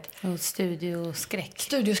du vet. Och studioskräck.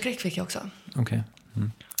 Studioskräck fick jag också. Okej.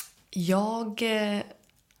 Jag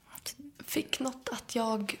fick något att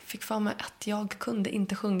jag fick för mig att jag kunde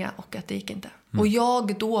inte sjunga och att det gick inte. Och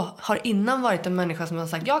jag då har innan varit en människa som har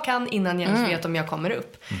sagt jag kan innan jag ens vet om jag kommer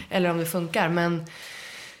upp. Eller om det funkar. Men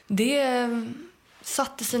det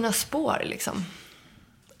satte sina spår liksom.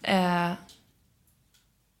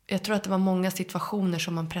 Jag tror att det var många situationer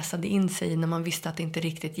som man pressade in sig i när man visste att det inte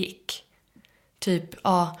riktigt gick. Typ,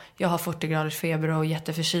 jag har 40 graders feber och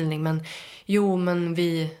jätteförkylning. Men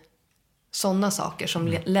sådana saker som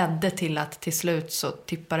ledde till att till slut så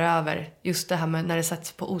tippar över. Just det här med när det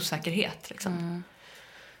sätts på osäkerhet. Liksom.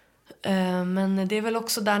 Men det är väl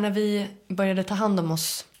också där när vi började ta hand om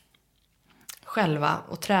oss själva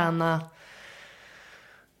och träna.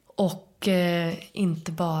 Och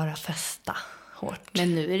inte bara festa hårt.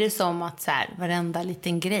 Men nu är det som att så här, varenda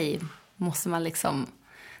liten grej måste man liksom...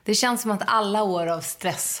 Det känns som att alla år av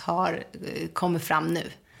stress har kommit fram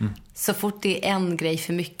nu. Så fort det är en grej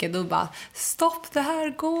för mycket, då bara stopp, det här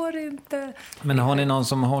går inte. Men har ni någon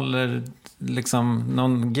som håller liksom,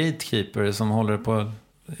 någon gatekeeper som håller på?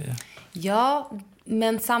 Ja,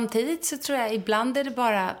 men samtidigt så tror jag ibland är det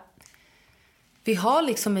bara, vi har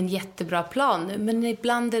liksom en jättebra plan nu, men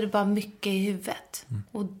ibland är det bara mycket i huvudet.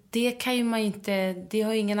 Och det kan ju man inte, det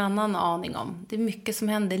har ju ingen annan aning om. Det är mycket som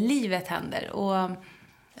händer, livet händer. Och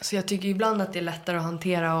så jag tycker ibland att det är lättare att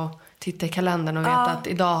hantera och titta i kalendern och veta att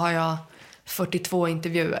idag har jag 42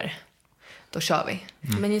 intervjuer. Då kör vi.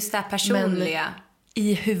 Men just det här personliga. Men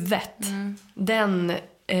i huvudet, den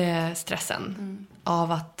stressen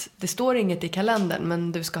av att det står inget i kalendern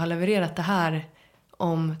men du ska ha levererat det här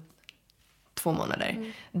om 2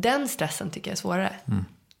 månader. Den stressen tycker jag är svårare.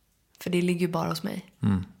 För det ligger ju bara hos mig.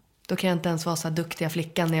 Då kan jag inte ens vara så här duktiga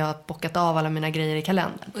flickan när jag har bockat av alla mina grejer i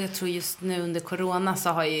kalendern. Och jag tror just nu under corona så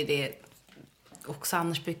har ju det också,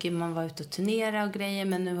 annars brukar man vara ute och turnera och grejer,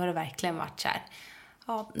 men nu har det verkligen varit så här,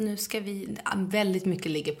 nu ska vi, väldigt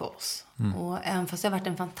mycket ligger på oss. Och även fast det har varit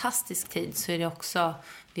en fantastisk tid så är det också,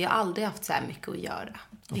 vi har aldrig haft så här mycket att göra.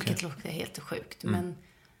 Vilket låter helt sjukt.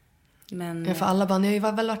 Men ja, för alla bara, ni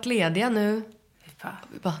har väl varit lediga nu?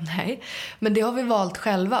 Vi bara, nej. Men det har vi valt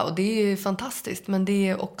själva och det är ju fantastiskt. Men det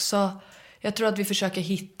är också, jag tror att vi försöker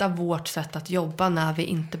hitta vårt sätt att jobba när vi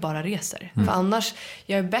inte bara reser. För annars,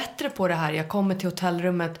 jag är bättre på det här. Jag kommer till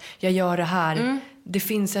hotellrummet, jag gör det här. Det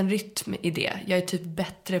finns en rytm i det. Jag är typ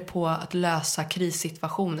bättre på att lösa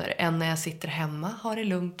krissituationer än när jag sitter hemma, har det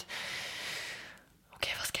lugnt.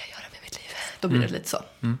 Okej, vad ska jag göra med mitt liv? Då blir det lite så.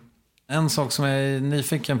 En sak som jag är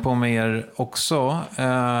nyfiken på med er också,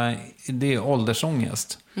 det är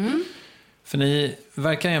åldersångest. För ni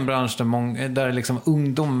verkar i en bransch där liksom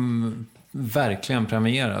ungdom verkligen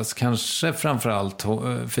premieras. Kanske framförallt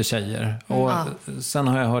för tjejer. Och sen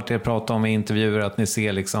har jag hört er prata om i intervjuer att ni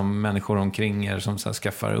ser liksom människor omkring er som så här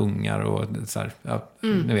skaffar ungar och så här,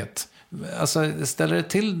 ni vet. Alltså, ställer det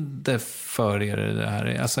till det för er det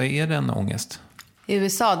här? Alltså, är det en ångest? I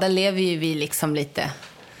USA, där lever ju vi liksom lite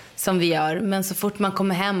som vi gör. Men så fort man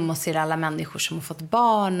kommer hem och ser alla människor som har fått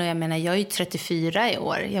barn. Och jag menar, jag är ju 34 i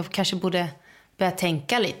år. Jag kanske borde börja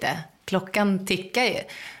tänka lite. Klockan tickar ju.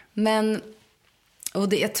 Men,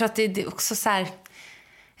 och jag tror att det är också så här,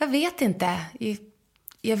 jag vet inte.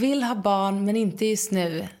 Jag vill ha barn, men inte just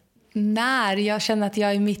nu. När jag känner att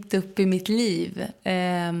jag är mitt uppe i mitt liv.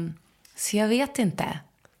 Så jag vet inte.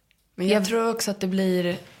 Men jag tror också att det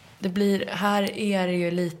blir, här är det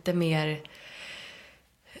ju lite mer,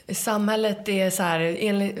 samhället är så här,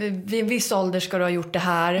 vid en viss ålder ska du ha gjort det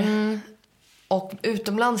här. Och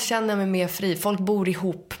utomlands känner jag mig mer fri. Folk bor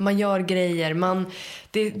ihop, man gör grejer.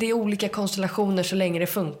 Det är olika konstellationer så länge det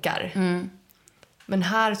funkar. Men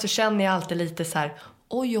här så känner jag alltid lite så här,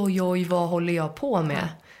 oj, vad håller jag på med?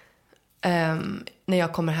 När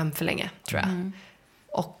jag kommer hem för länge, tror jag.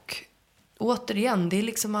 Och återigen, det är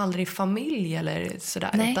liksom aldrig familj eller sådär.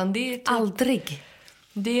 Nej, utan det är typ, aldrig.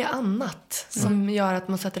 Det är annat som gör att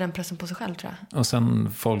man sätter den pressen på sig själv, tror jag. Och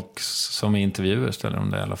sen folk som i intervjuer ställer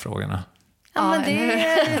de där alla frågorna. Ja, men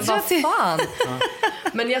det vad fan.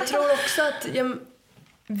 Men jag tror också att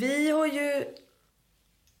vi har ju,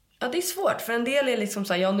 det är svårt. För en del är liksom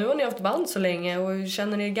så här, nu har ni haft band så länge och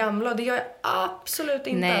känner ni er gamla. Och det gör jag absolut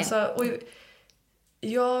inte. Alltså, och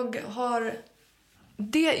jag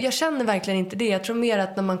känner verkligen inte det. Jag tror mer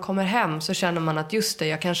att när man kommer hem så känner man att just det,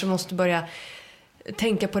 jag kanske måste börja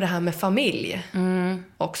tänka på det här med familj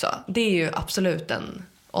också. Det är ju absolut en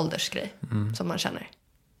åldersgrej som man känner.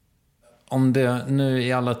 Om det nu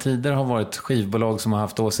i alla tider har varit skivbolag som har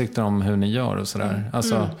haft åsikter om hur ni gör och sådär.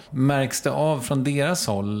 Alltså, märks det av från deras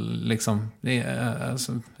håll? Liksom?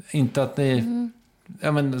 Alltså, inte att ni...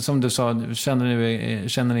 Ja, men som du sa,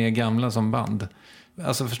 känner ni er gamla som band?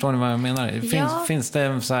 Alltså, förstår ni vad jag menar? Finns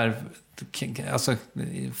det så här... Alltså,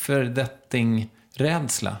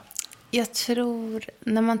 fördetting-rädsla? Jag tror,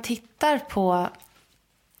 när man tittar på...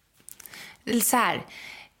 Så här...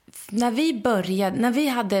 När vi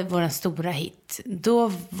hade vår stora hit,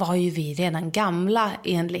 då var ju vi redan gamla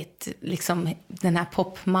enligt liksom den här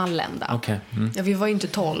popmallen då. Okay. Ja, vi var ju inte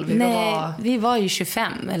 12. Vi var ju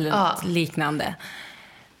 25 eller något liknande.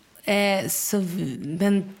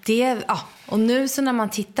 Men det, och nu så när man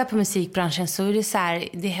tittar på musikbranschen så är det så här,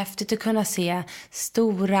 det är häftigt att kunna se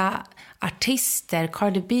stora artister,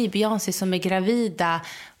 Cardi B, Beyoncé som är gravida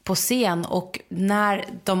på scen, och när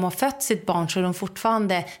de har fött sitt barn så är de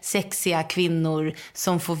fortfarande sexiga kvinnor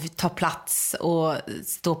som får ta plats och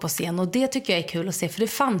stå på scen, och det tycker jag är kul att se, för det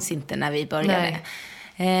fanns inte när vi började.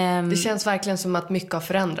 Det känns verkligen som att mycket har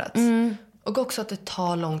förändrats. Och också att det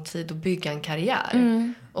tar lång tid att bygga en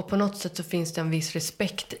karriär. Och på något sätt så finns det en viss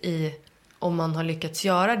respekt i om man har lyckats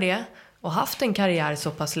göra det och haft en karriär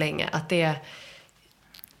så pass länge, att det...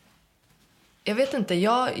 Jag vet inte,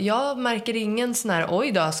 jag märker ingen sån här,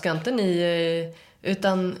 oj då, ska inte ni...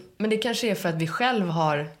 Men det kanske är för att vi själv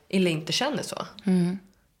har, eller inte känner så.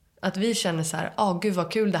 Att vi känner så här, gud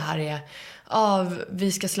vad kul det här är.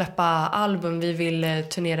 Vi ska släppa album, vi vill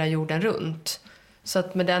turnera jorden runt. Så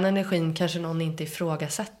att med den energin kanske någon inte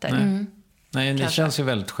ifrågasätter. Nej, det känns ju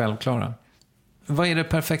väldigt självklara. Vad är det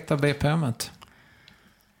perfekta BPM:et?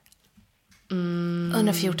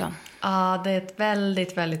 114. Ja, det är ett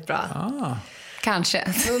väldigt, väldigt bra.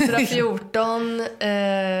 Kanske. 114.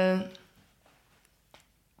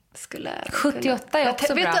 78 är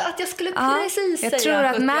också bra. Jag vet att jag skulle precis säga. Jag tror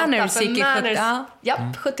att Manners gick i 78.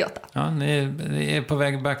 Ja, 78. Ja, ni är på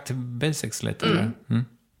väg back to basics lite.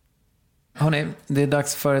 Hörrni, det är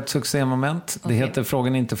dags för ett succémoment. Det heter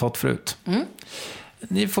Frågan inte fått förut.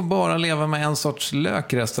 Ni får bara leva med en sorts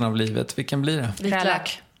lök resten av livet. Vilken blir det?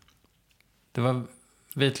 Vitlök. Det var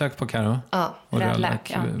vitlök på Karo. Ja. Och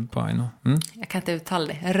rödlök på Aino. Jag kan inte uttala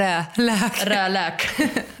det. Rödlök.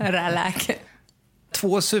 Rödlök.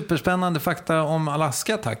 2 superspännande fakta om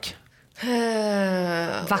Alaska, tack.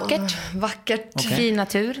 Vackert. Okay. Fin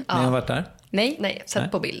natur. Ni har varit där? Nej,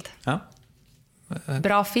 sett på bild. Ja.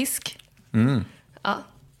 Bra fisk. Ja.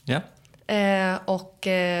 Och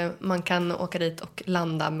man kan åka dit och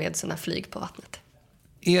landa med sina flyg på vattnet.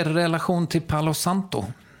 Er relation till Palo Santo?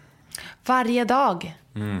 Varje dag.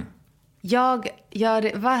 Jag gör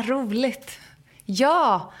det. Vad roligt.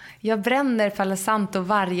 Ja, jag bränner Palo Santo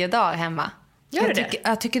varje dag hemma. Gör det?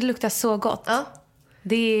 Jag tycker det luktar så gott. Ja.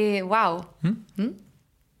 Det är wow.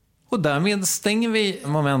 Och därmed stänger vi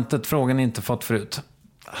momentet frågan inte fått förut.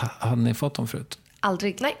 Hade ni fått dem förut?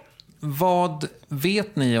 Aldrig, nej. Vad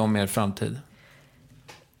vet ni om er framtid?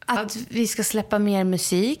 Att vi ska släppa mer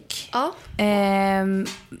musik. Ja.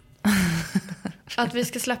 Att vi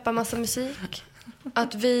ska släppa massa musik.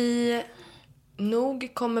 Att vi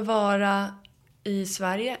nog kommer vara i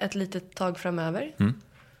Sverige ett litet tag framöver.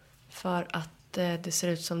 För att det ser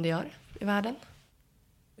ut som det gör i världen.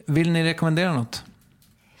 Vill ni rekommendera något?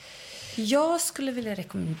 Jag skulle vilja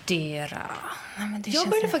rekommendera... Jag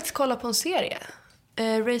började faktiskt kolla på en serie.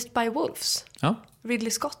 Raised by Wolves. Ja.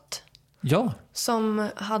 Ridley Scott. Ja. Som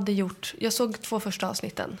hade gjort... Jag såg 2 första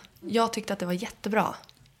avsnitten. Jag tyckte att det var jättebra.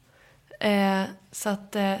 Så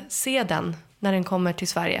att se den när den kommer till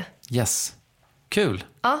Sverige. Yes. Kul.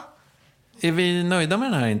 Ja. Är vi nöjda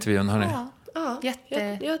med den här intervjun, hörni? Ja,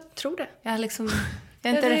 jag tror det. Jag har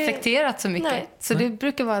inte reflekterat så mycket. Nej. Så det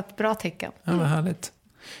brukar vara ett bra tecken. Ja, vad härligt.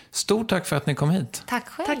 Stort tack för att ni kom hit. Tack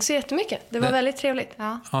själv. Tack så jättemycket. Det var väldigt trevligt.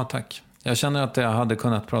 Ja, tack. Jag känner att jag hade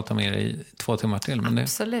kunnat prata med er i 2 timmar till. Men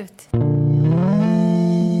Absolut.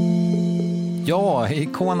 Ja,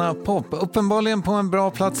 Icona Pop. Uppenbarligen på en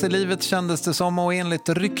bra plats i livet kändes det som, och enligt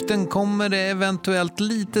rykten kommer det eventuellt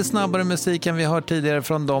lite snabbare musik än vi hört tidigare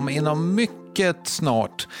från dem inom mycket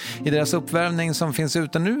snart. I deras uppvärmning som finns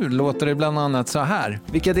ute nu låter det bland annat så här.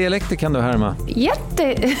 Vilka dialekter kan du härma?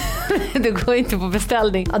 Det går inte på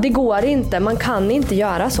beställning. Ja, det går inte. Man kan inte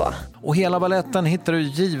göra så. Och hela balletten hittar du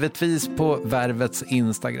givetvis på Värvets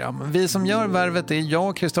Instagram. Vi som gör Värvet är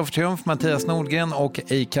jag, Kristoffer Triumf, Mattias Nordgren och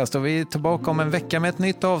Acast. Och vi är tillbaka om en vecka med ett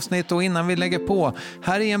nytt avsnitt. Och innan vi lägger på,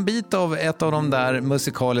 här är en bit av ett av de där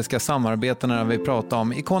musikaliska samarbetena vi pratar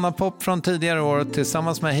om. Icona Pop från tidigare år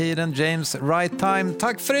tillsammans med Hayden James, Right Time.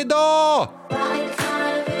 Tack för idag!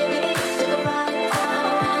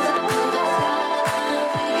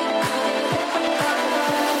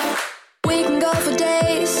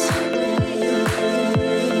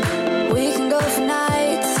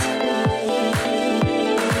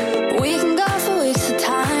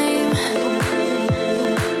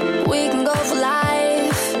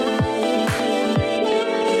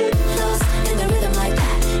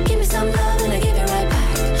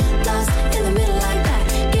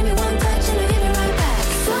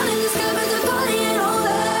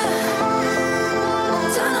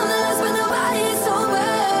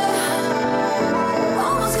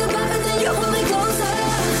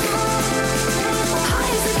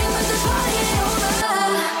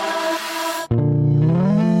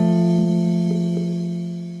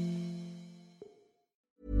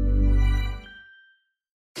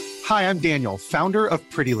 Hi, I'm Daniel, founder of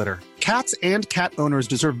Pretty Litter. Cats and cat owners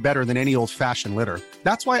deserve better than any old-fashioned litter.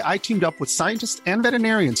 That's why I teamed up with scientists and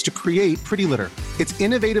veterinarians to create Pretty Litter. Its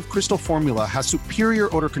innovative crystal formula has superior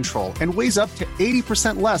odor control and weighs up to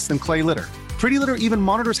 80% less than clay litter. Pretty Litter even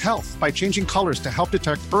monitors health by changing colors to help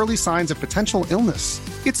detect early signs of potential illness.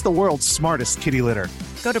 It's the world's smartest kitty litter.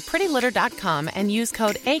 Go to prettylitter.com and use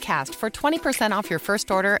code ACAST for 20% off your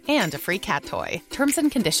first order and a free cat toy. Terms and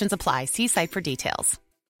conditions apply. See site for details.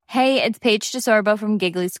 Hey, it's Paige DeSorbo from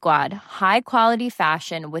Giggly Squad. High quality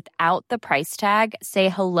fashion without the price tag. Say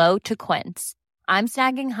hello to Quince. I'm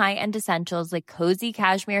snagging high-end essentials like cozy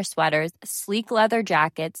cashmere sweaters, sleek leather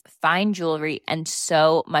jackets, fine jewelry, and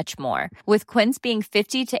so much more. With Quince being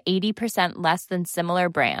 50 to 80% less than similar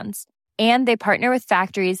brands. And they partner with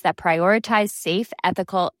factories that prioritize safe,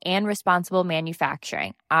 ethical, and responsible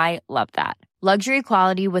manufacturing. I love that. Luxury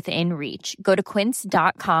quality within reach. Go to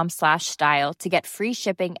quince.com/style to get free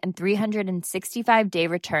shipping and 365-day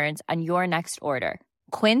returns on your next order.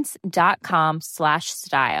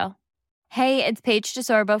 Quince.com/style. Hey, it's Paige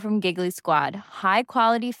DeSorbo from Giggly Squad. High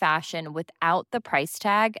quality fashion without the price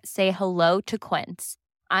tag. Say hello to Quince.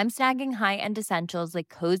 I'm snagging high-end essentials like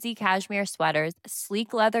cozy cashmere sweaters,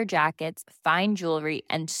 sleek leather jackets, fine jewelry,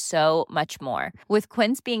 and so much more. With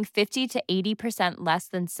Quince being 50 to 80% less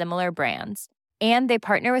than similar brands. And they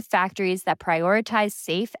partner with factories that prioritize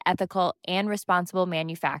safe, ethical, and responsible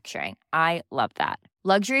manufacturing. I love that.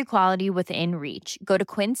 Luxury quality within reach. Go to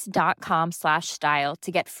quince.com/style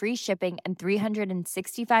to get free shipping and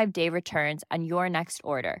 365-day returns on your next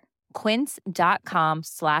order.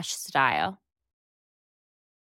 Quince.com/style.